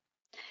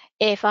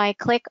 If I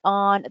click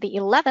on the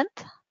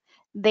 11th,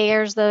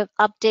 there's the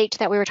update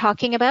that we were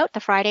talking about, the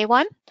Friday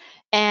one,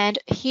 and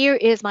here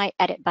is my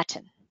edit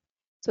button.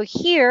 So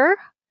here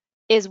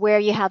is where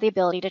you have the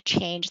ability to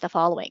change the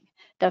following: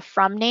 the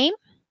from name,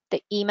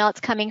 the email it's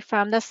coming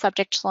from, the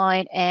subject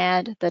line,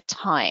 and the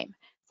time.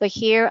 So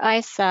here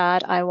I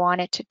said I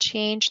wanted to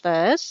change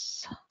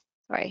this.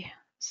 Sorry,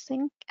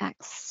 sync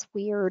acts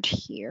weird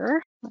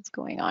here. What's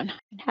going on?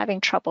 I'm having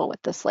trouble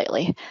with this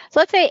lately. So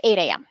let's say 8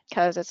 a.m.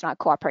 because it's not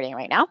cooperating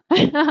right now.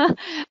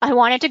 I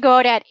want it to go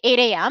out at 8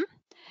 a.m.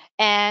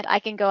 and I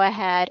can go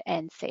ahead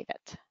and save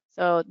it.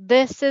 So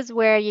this is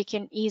where you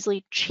can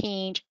easily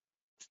change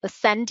the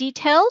send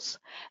details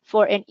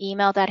for an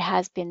email that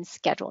has been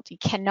scheduled. You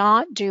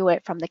cannot do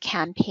it from the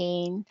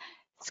campaign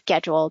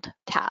scheduled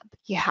tab.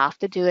 You have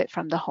to do it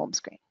from the home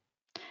screen.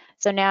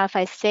 So now if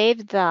I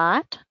save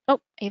that, oh,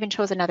 I even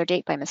chose another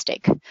date by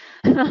mistake. So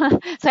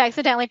I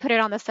accidentally put it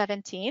on the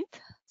 17th.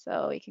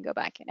 So you can go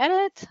back and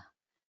edit.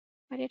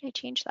 Why did I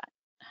change that?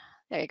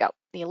 There you go,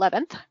 the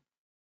 11th.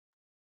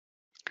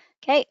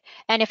 Okay,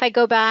 and if I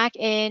go back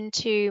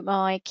into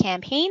my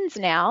campaigns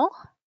now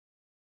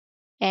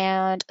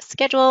and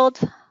scheduled,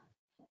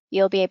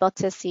 you'll be able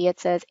to see it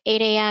says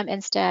 8 a.m.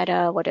 instead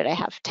of, what did I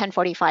have?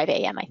 10:45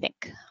 a.m. I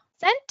think.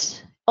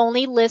 Sent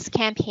only lists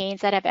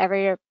campaigns that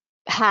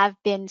have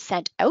been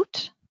sent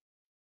out.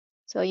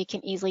 So you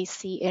can easily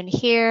see in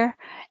here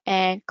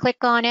and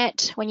click on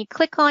it. When you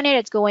click on it,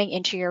 it's going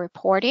into your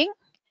reporting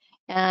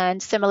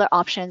and similar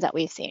options that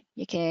we've seen.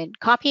 You can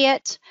copy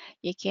it,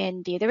 you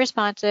can view the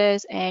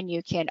responses, and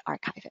you can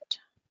archive it.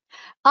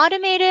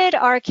 Automated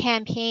are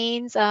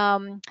campaigns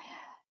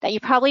that you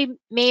probably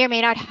may or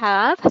may not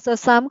have. So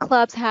some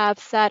clubs have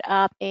set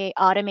up a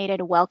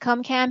automated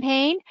welcome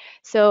campaign.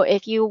 So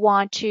if you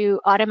want to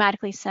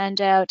automatically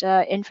send out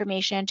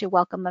information to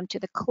welcome them to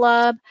the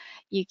club,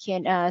 you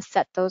can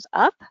set those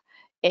up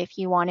if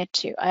you wanted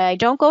to. I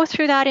don't go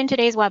through that in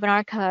today's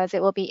webinar because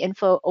it will be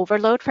info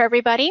overload for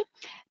everybody.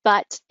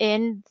 But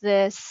in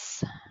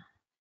this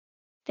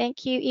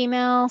thank you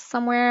email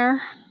somewhere,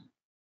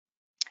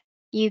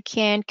 you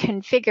can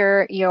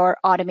configure your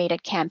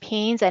automated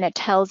campaigns, and it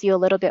tells you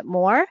a little bit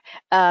more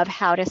of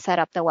how to set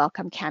up the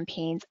welcome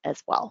campaigns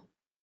as well.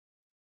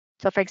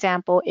 So for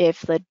example,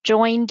 if the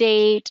join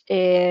date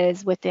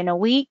is within a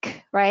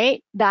week,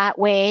 right? That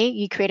way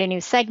you create a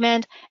new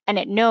segment and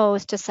it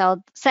knows to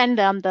send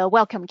them the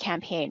welcome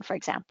campaign, for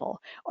example.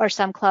 Or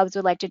some clubs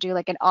would like to do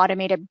like an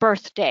automated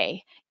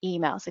birthday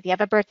email. So if you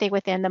have a birthday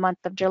within the month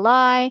of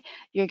July,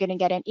 you're going to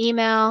get an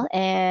email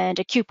and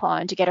a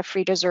coupon to get a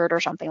free dessert or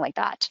something like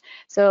that.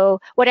 So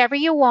whatever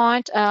you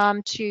want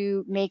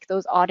to make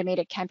those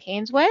automated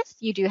campaigns with,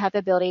 you do have the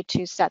ability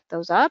to set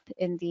those up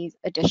in these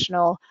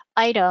additional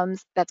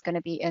items that's going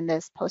to be in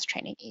this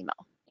post-training email.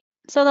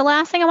 So the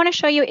last thing I want to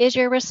show you is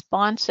your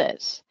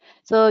responses.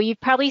 So you've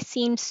probably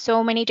seen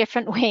so many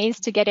different ways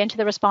to get into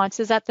the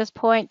responses at this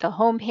point, the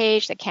home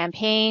page, the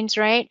campaigns,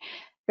 right?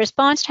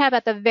 Response tab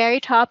at the very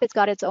top, it's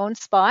got its own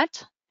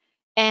spot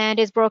and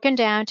is broken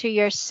down to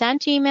your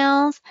sent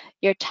emails,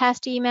 your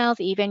test emails,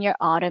 even your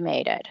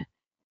automated.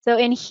 So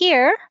in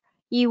here,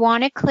 you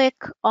want to click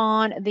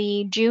on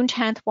the June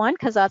 10th one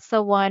because that's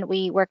the one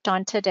we worked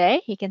on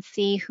today. You can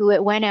see who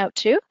it went out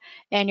to,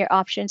 and your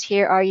options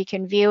here are you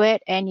can view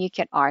it and you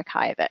can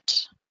archive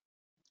it.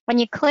 When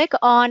you click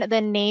on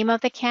the name of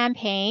the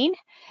campaign,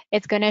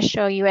 it's going to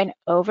show you an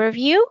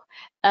overview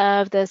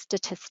of the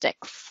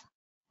statistics.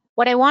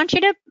 What I want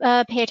you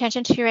to pay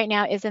attention to right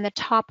now is in the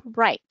top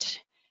right.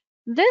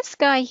 This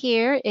guy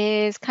here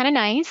is kind of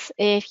nice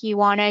if you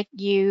want to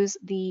use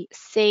the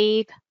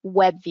Save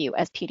Web View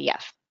as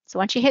PDF. So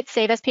once you hit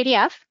Save as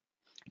PDF,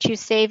 choose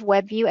Save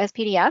Web View as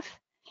PDF,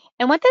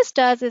 And what this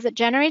does is it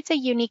generates a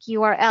unique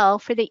URL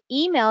for the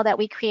email that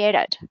we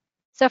created.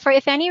 So for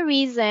if any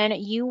reason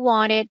you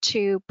wanted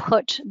to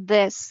put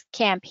this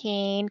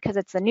campaign, because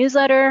it's a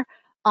newsletter,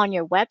 on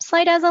your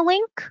website as a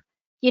link,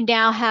 you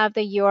now have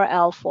the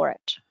URL for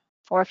it.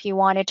 Or if you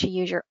wanted to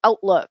use your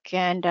Outlook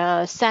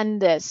and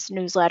send this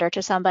newsletter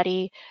to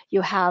somebody,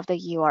 you have the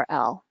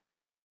URL.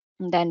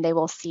 And then they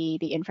will see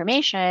the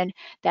information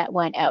that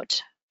went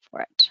out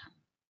for it.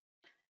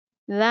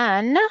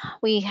 Then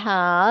we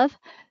have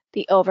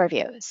the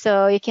overview.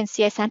 So you can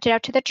see I sent it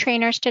out to the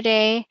trainers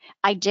today.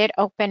 I did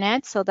open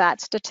it, so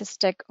that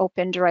statistic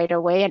opened right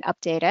away and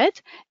updated.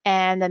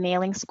 And the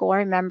mailing score,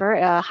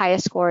 remember,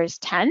 highest score is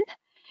 10.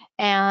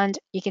 And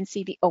you can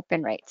see the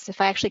open rates.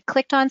 If I actually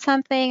clicked on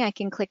something, I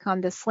can click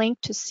on this link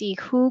to see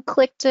who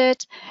clicked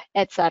it,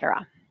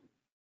 etc.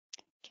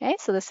 Okay,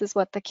 so this is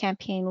what the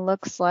campaign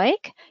looks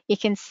like. You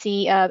can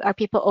see are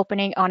people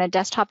opening on a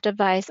desktop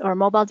device or a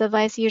mobile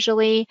device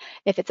usually.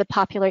 If it's a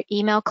popular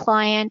email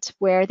client,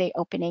 where are they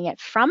opening it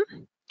from?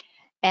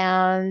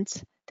 And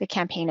the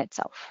campaign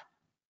itself.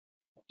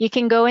 You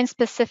can go in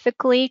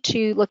specifically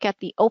to look at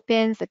the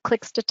opens, the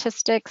click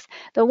statistics.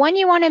 The one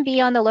you want to be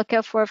on the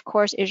lookout for, of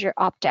course, is your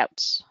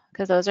opt-outs,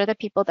 because those are the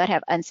people that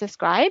have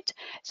unsubscribed.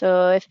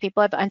 So if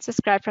people have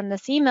unsubscribed from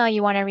this email,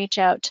 you want to reach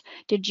out.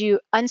 Did you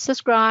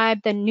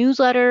unsubscribe the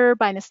newsletter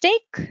by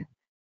mistake?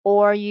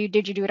 Or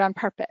did you do it on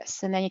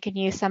purpose? And then you can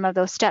use some of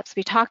those steps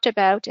we talked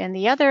about in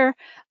the other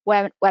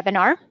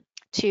webinar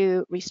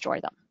to restore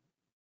them.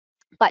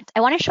 But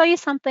I want to show you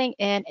something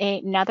in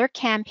another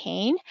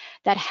campaign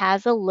that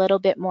has a little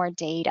bit more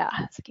data.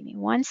 So give me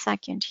 1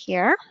 second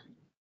here.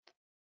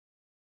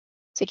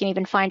 So you can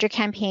even find your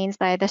campaigns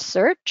by the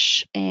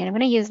search, and I'm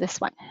going to use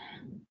this one.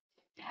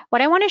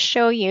 What I want to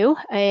show you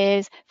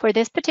is for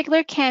this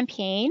particular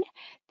campaign,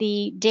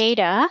 the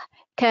data,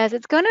 because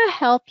it's going to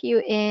help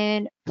you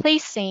in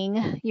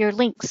placing your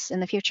links in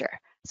the future.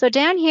 So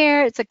down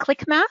here, it's a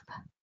click map.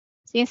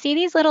 So you can see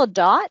these little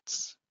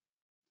dots.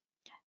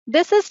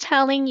 This is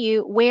telling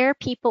you where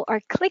people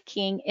are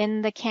clicking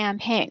in the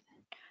campaign.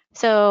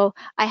 So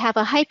I have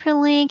a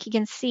hyperlink. You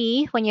can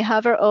see when you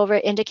hover over,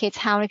 it indicates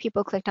how many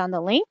people clicked on the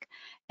link.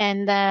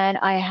 And then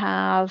I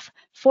have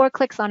 4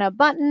 clicks on a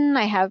button.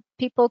 I have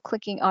people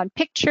clicking on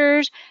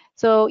pictures.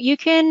 So you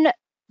can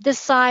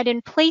decide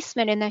in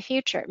placement in the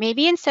future.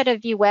 Maybe instead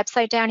of view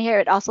website down here,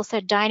 it also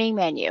said dining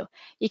menu.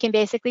 You can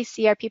basically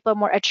see, are people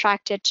more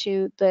attracted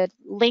to the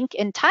link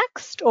in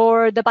text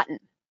or the button?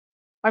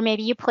 Or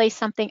maybe you place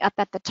something up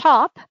at the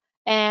top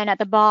and at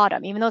the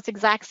bottom, even though it's the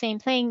exact same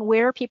thing,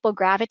 where are people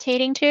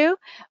gravitating to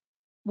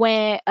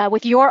when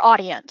with your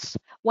audience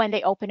when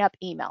they open up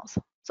emails?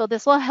 So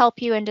this will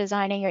help you in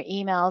designing your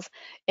emails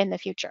in the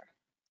future.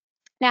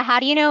 Now, how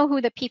do you know who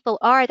the people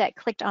are that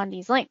clicked on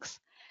these links?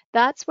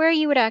 That's where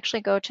you would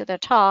actually go to the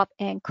top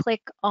and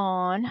click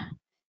on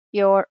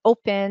your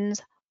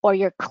opens or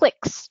your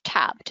clicks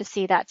tab to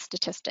see that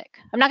statistic.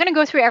 I'm not going to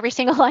go through every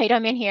single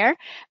item in here,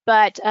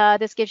 but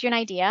this gives you an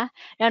idea.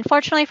 Now,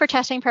 unfortunately, for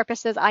testing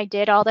purposes, I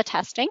did all the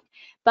testing,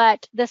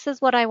 but this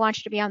is what I want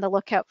you to be on the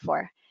lookout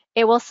for.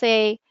 It will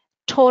say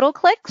total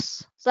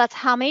clicks, so that's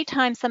how many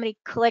times somebody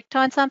clicked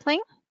on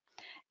something,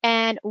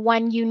 and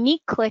one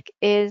unique click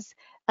is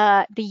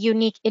the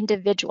unique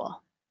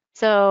individual.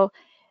 So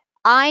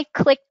I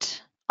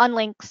clicked on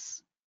links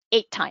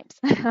 8 times.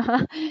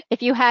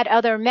 If you had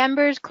other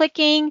members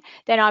clicking,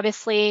 then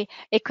obviously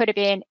it could have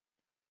been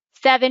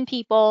 7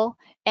 people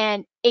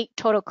and 8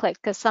 total clicks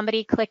because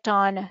somebody clicked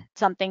on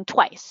something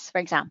twice, for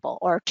example,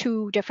 or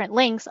 2 different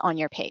links on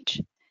your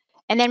page.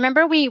 And then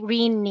remember we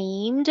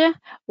renamed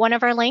one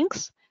of our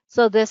links.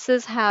 So this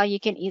is how you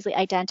can easily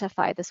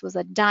identify. This was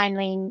a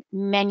dining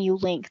menu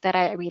link that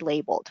I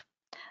relabeled.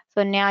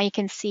 So now you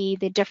can see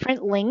the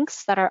different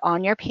links that are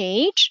on your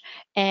page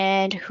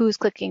and who's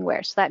clicking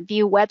where. So that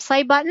view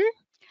website button,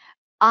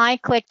 I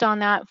clicked on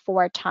that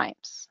 4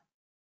 times.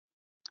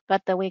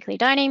 But the weekly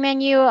dining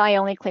menu, I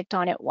only clicked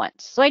on it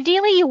once. So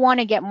ideally you want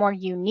to get more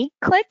unique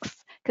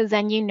clicks because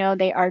then you know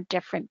they are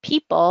different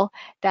people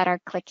that are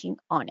clicking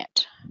on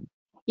it.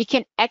 You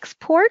can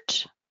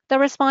export the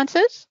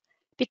responses.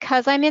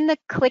 Because I'm in the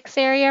clicks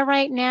area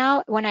right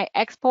now, when I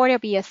export, it'll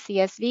be a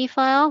CSV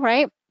file,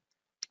 right?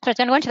 So it's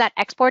going to go into that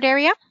export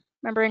area.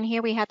 Remember in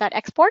here we had that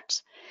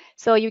export.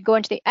 So you go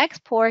into the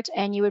export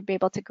and you would be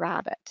able to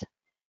grab it.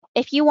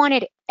 If you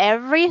wanted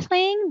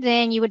everything,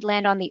 then you would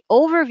land on the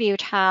overview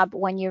tab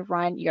when you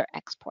run your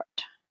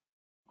export.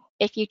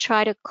 If you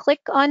try to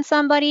click on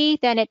somebody,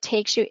 then it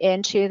takes you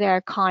into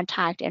their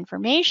contact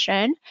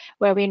information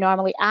where we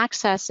normally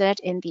access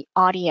it in the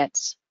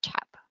audience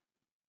tab.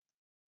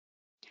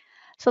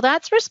 So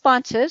that's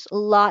responses,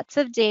 lots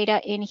of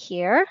data in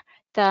here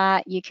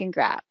that you can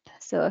grab.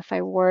 So if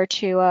I were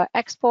to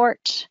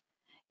export,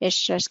 it's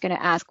just going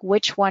to ask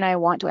which one I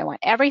want. Do I want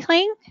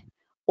everything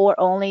or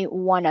only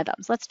one of them?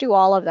 So let's do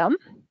all of them.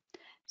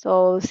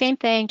 So same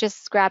thing,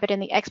 just grab it in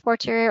the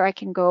export area, or I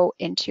can go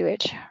into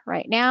it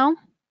right now.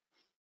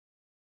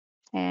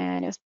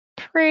 And it's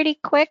pretty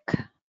quick.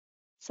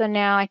 So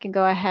now I can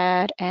go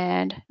ahead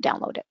and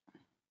download it.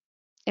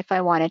 if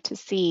I wanted to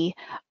see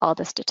all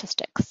the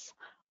statistics.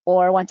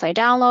 Or once I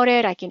download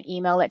it, I can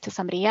email it to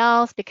somebody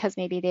else because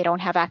maybe they don't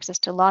have access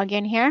to log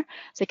in here.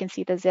 So you can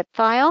see the zip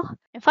file.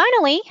 And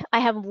finally, I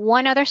have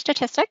one other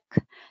statistic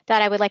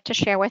that I would like to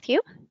share with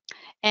you.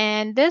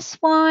 And this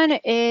one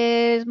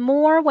is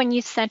more when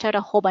you sent out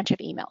a whole bunch of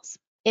emails.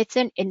 It's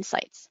in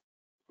Insights.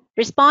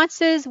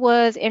 Responses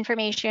was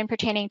information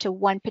pertaining to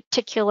one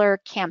particular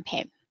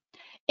campaign.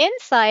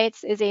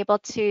 Insights is able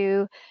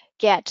to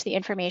get the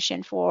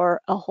information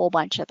for a whole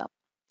bunch of them.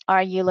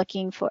 Are you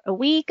looking for a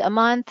week, a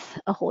month,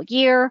 a whole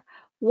year?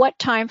 What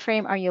time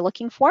frame are you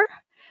looking for?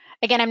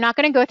 Again, I'm not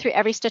going to go through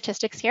every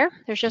statistics here.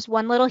 There's just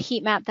one little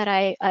heat map that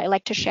I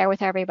like to share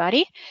with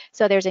everybody.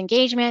 So there's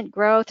engagement,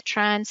 growth,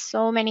 trends,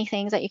 so many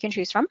things that you can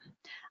choose from.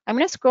 I'm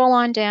going to scroll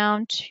on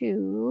down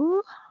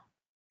to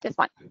this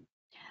one,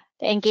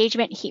 the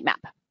engagement heat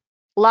map.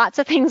 Lots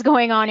of things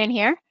going on in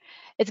here.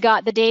 It's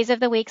got the days of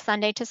the week,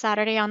 Sunday to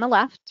Saturday on the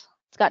left.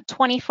 It's got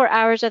 24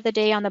 hours of the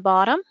day on the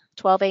bottom,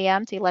 12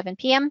 a.m. to 11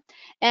 p.m.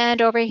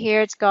 And over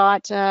here, it's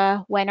got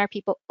when are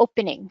people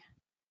opening.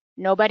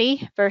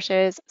 Nobody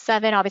versus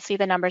 7. Obviously,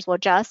 the numbers will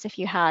adjust if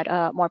you had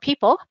more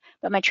people,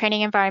 but my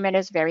training environment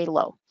is very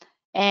low.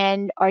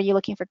 And are you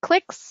looking for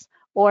clicks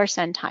or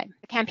send time?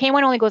 The campaign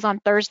one only goes on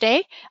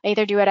Thursday. I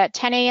either do it at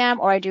 10 a.m.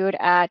 or I do it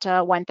at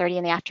 1:30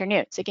 in the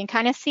afternoon. So you can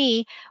kind of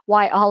see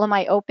why all of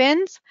my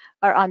opens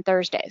are on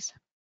Thursdays.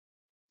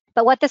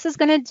 But what this is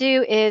going to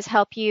do is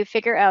help you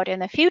figure out in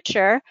the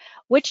future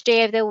which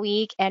day of the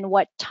week and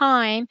what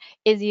time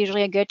is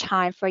usually a good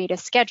time for you to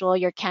schedule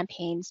your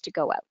campaigns to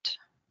go out.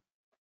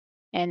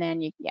 And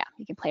then you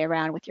can play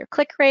around with your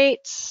click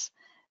rates,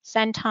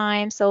 send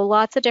time. So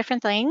lots of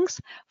different things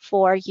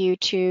for you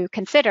to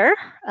consider.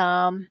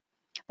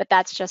 But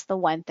that's just the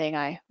one thing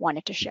I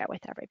wanted to share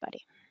with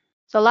everybody.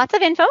 So lots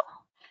of info.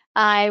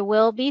 I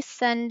will be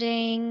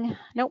sending,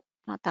 nope,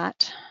 not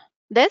that.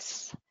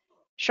 This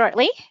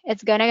shortly.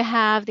 It's going to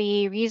have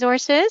the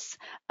resources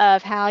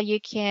of how you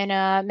can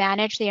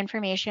manage the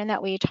information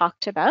that we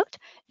talked about.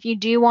 If you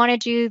do want to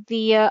do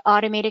the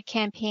automated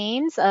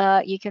campaigns,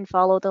 you can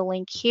follow the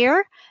link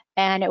here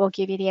and it will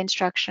give you the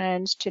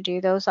instructions to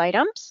do those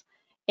items.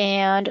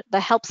 And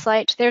the help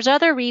site, there's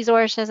other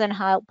resources and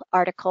help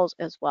articles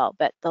as well,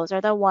 but those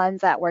are the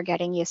ones that we're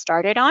getting you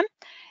started on.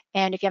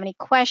 And if you have any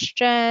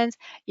questions,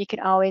 you can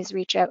always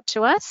reach out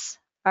to us,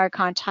 our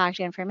contact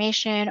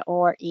information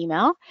or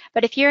email.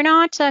 But if you're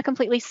not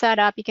completely set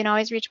up, you can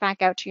always reach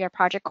back out to your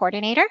project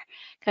coordinator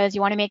because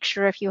you want to make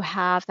sure if you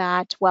have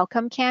that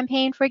welcome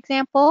campaign, for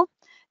example,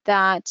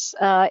 that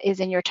is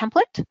in your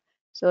template.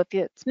 So if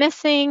it's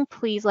missing,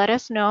 please let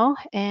us know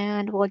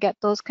and we'll get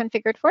those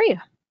configured for you.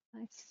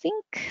 I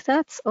think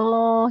that's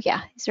all.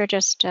 Yeah, these are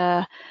just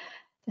the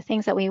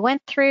things that we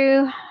went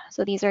through.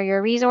 So these are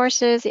your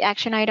resources, the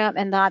action item,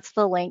 and that's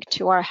the link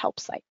to our help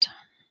site.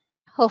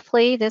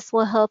 Hopefully this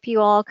will help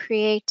you all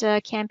create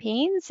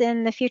campaigns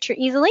in the future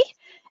easily.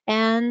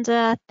 And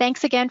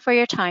thanks again for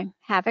your time.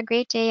 Have a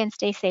great day and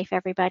stay safe,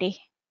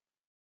 everybody.